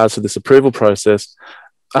regards to this approval process,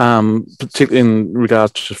 particularly in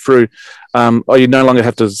regards to Frew. You no longer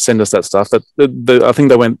have to send us that stuff. I think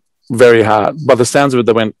they went very hard. By the sounds of it,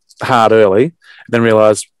 they went hard early, then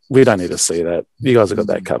realised we don't need to see that. You guys have got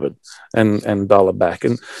that covered, and dial it back.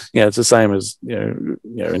 And it's the same as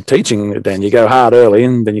in teaching. Dan, you go hard early,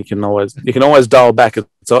 and then you can always dial back.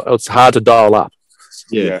 It's hard to dial up.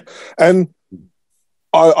 Yeah. And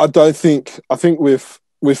I think with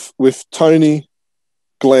Tony,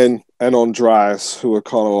 Glenn, and Andreas, who are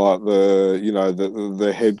kind of like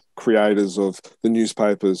the head creators of the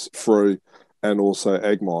newspapers, Frew, and also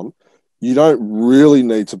Egmont, you don't really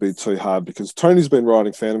need to be too hard because Tony's been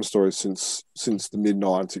writing fandom stories since the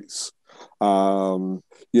mid-90s.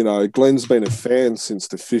 Glenn's been a fan since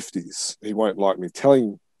the 50s. He won't like me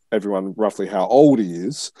telling everyone roughly how old he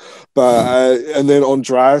is, but and then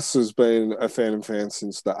Andreas has been a fan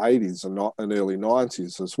since the 80s and early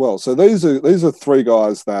 90s as well. So these are three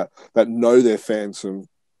guys that know their fandom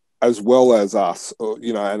as well as us,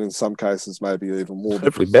 and in some cases maybe even more.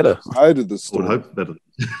 Hopefully better. Created the story. I hope better.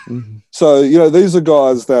 So these are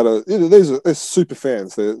guys that are they're super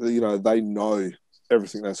fans. They know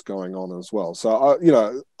everything that's going on as well. So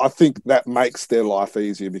I think that makes their life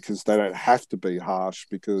easier because they don't have to be harsh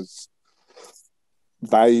because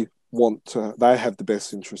they have the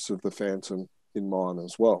best interests of the fandom in mind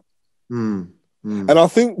as well. And I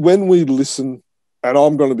think when we listen, and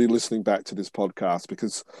I'm going to be listening back to this podcast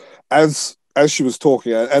because as she was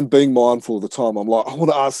talking and being mindful of the time, I'm like, I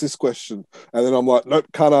want to ask this question. And then I'm like, nope,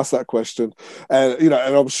 can't ask that question. And, and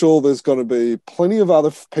I'm sure there's going to be plenty of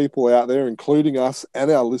other people out there, including us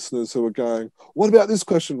and our listeners who are going, what about this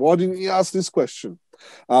question? Why didn't you ask this question?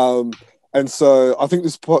 And so I think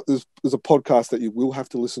this is a podcast that you will have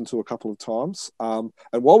to listen to a couple of times. And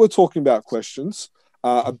while we're talking about questions,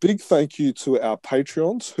 a big thank you to our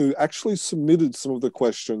Patreons who actually submitted some of the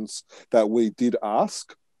questions that we did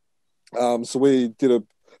ask. So we did a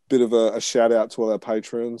bit of a shout out to all our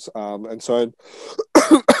patrons. And so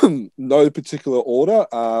in no particular order,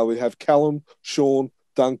 we have Callum, Sean,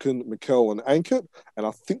 Duncan, Mikkel, and Ankit. And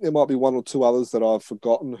I think there might be one or two others that I've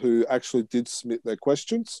forgotten who actually did submit their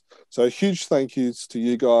questions. So huge thank yous to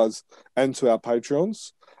you guys and to our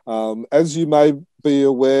Patreons. As you may be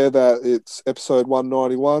aware that it's episode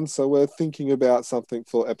 191, so we're thinking about something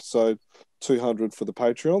for episode 200 for the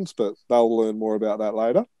Patreons, but they'll learn more about that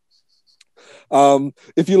later.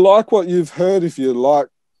 If you like what you've heard, if you like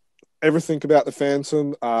everything about the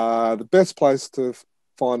Phantom, the best place to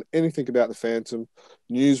find anything about the Phantom,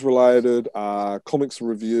 news related, comics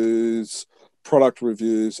reviews, product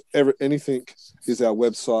reviews, anything is our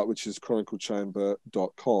website, which is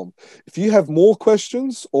chroniclechamber.com. If you have more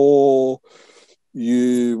questions or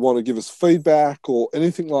you want to give us feedback or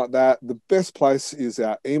anything like that, the best place is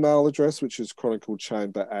our email address, which is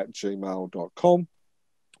chroniclechamber@gmail.com.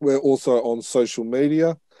 We're also on social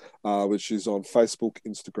media, which is on Facebook,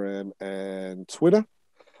 Instagram, and Twitter.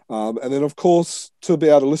 And then, of course, to be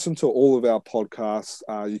able to listen to all of our podcasts,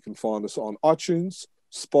 you can find us on iTunes,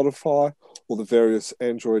 Spotify, or the various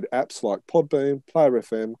Android apps like Podbean, Player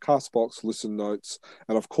FM, Castbox, Listen Notes,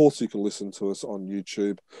 and of course you can listen to us on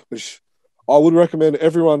YouTube, which I would recommend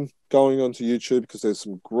everyone going onto YouTube because there's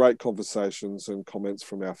some great conversations and comments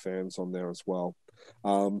from our fans on there as well.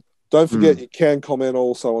 Don't forget you can comment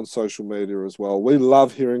also on social media as well. We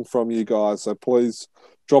love hearing from you guys, so please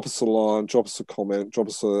drop us a line, drop us a comment, drop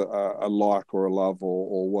us a like or a love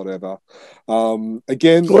or whatever.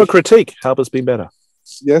 Again, or a critique, help us be better.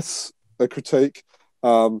 Yes, a critique.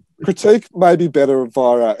 Critique may be better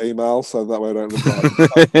via our email, so that way I don't look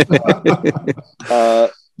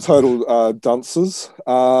like total dunces.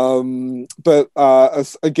 But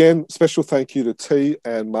again, special thank you to T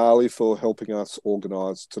and Marley for helping us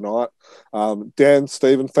organise tonight. Dan,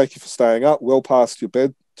 Stephen, thank you for staying up well past your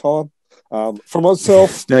bedtime. For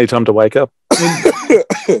myself, nearly time to wake up.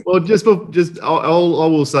 Well, I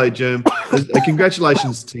will say, Germ,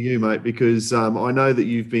 congratulations to you, mate, because I know that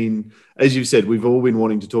you've been, as you've said, we've all been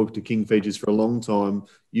wanting to talk to King Features for a long time.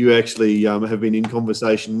 You actually have been in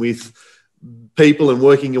conversation with people and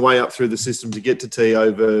working your way up through the system to get to T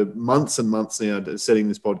over months and months now, setting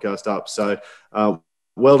this podcast up. So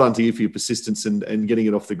well done to you for your persistence and getting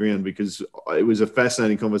it off the ground, because it was a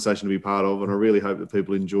fascinating conversation to be part of, and I really hope that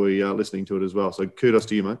people enjoy listening to it as well. So kudos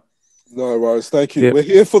to you, mate. No worries. Thank you. Yep. We're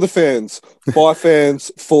here for the fans, by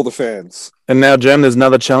fans, for the fans. And now, Jem, there's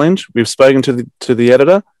another challenge. We've spoken to the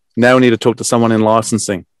editor. Now we need to talk to someone in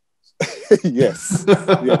licensing. Yes,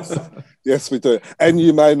 we do. And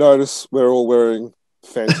you may notice we're all wearing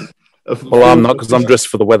fancy. Well, I'm not, because I'm dressed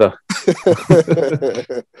for the weather.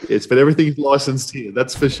 Yes, but everything's licensed here,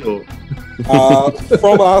 that's for sure.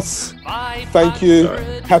 From us, thank you.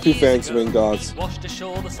 Happy Phantoming, guys.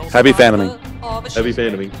 Happy Phantoming. Happy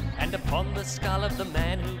Phantoming. And upon the skull of the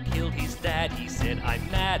man who killed his dad, he said, I'm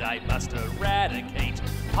mad, I must eradicate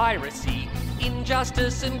piracy,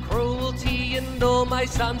 injustice and cruelty, and all my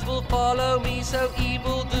sons will follow me, so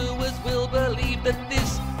evildoers will believe that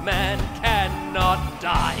this man cannot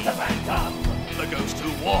die. The Phantom, the ghost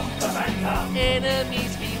who walks. The Phantom,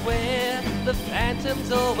 enemies beware. The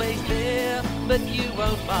Phantom's always there, but you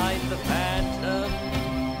won't find the Phantom.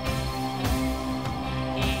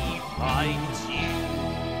 He finds you.